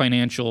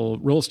financial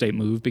real estate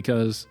move,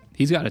 because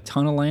he's got a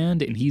ton of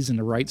land and he's in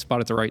the right spot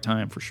at the right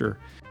time for sure.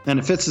 And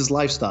it fits his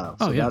lifestyle.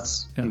 So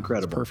that's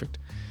incredible. That's perfect.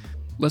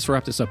 Let's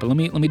wrap this up. But let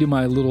me do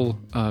my little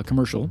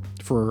commercial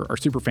for our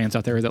super fans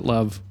out there that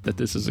love that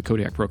this is a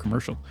Kodiak Pro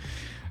commercial.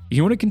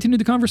 You want to continue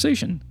the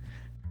conversation?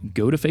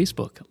 Go to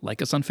Facebook,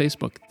 like us on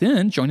Facebook,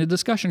 then join the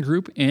discussion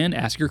group and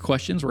ask your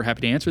questions. We're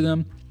happy to answer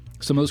them.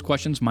 Some of those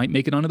questions might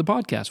make it onto the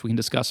podcast. We can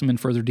discuss them in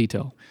further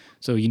detail.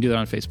 So you can do that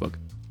on Facebook.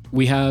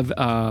 We have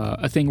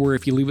a thing where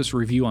if you leave us a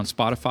review on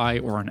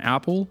Spotify or on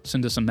Apple,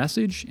 send us a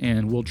message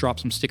and we'll drop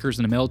some stickers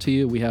in the mail to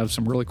you. We have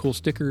some really cool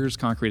stickers.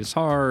 Concrete is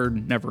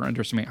hard. Never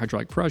underestimate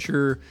hydraulic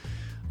pressure.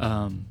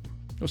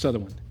 What's the other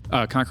one?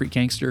 Concrete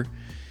Gangster.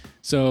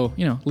 So,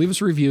 leave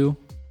us a review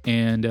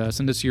and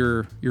send us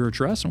your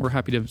address, and we're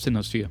happy to send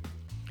those to you.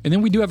 And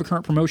then we do have a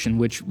current promotion,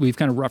 which we've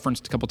kind of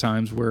referenced a couple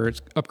times, where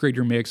it's upgrade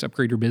your mix,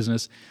 upgrade your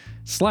business,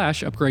 /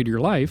 upgrade your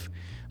life.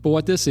 But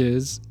what this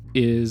is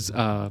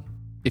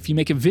if you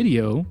make a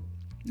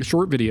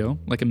short video,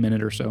 like a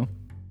minute or so,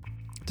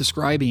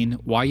 describing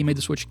why you made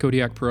the switch to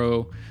Kodiak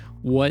Pro,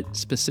 what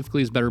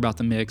specifically is better about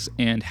the mix,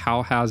 and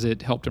how has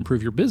it helped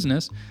improve your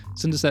business,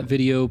 send us that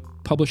video,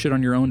 publish it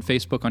on your own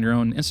Facebook, on your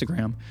own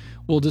Instagram.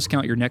 We'll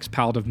discount your next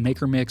pallet of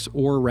Maker Mix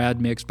or Rad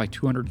Mix by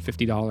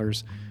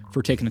 $250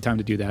 for taking the time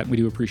to do that. We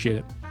do appreciate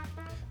it.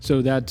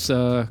 So that's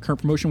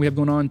current promotion we have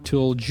going on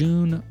till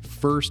June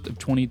 1st of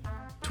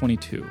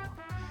 2022.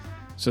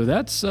 So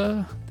that's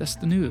the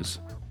news.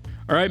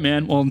 All right,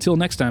 man. Well, until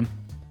next time.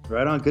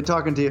 Right on. Good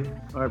talking to you.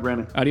 All right,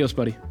 Brandon. Adios,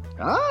 buddy.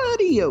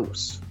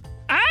 Adios.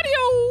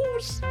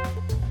 Adios.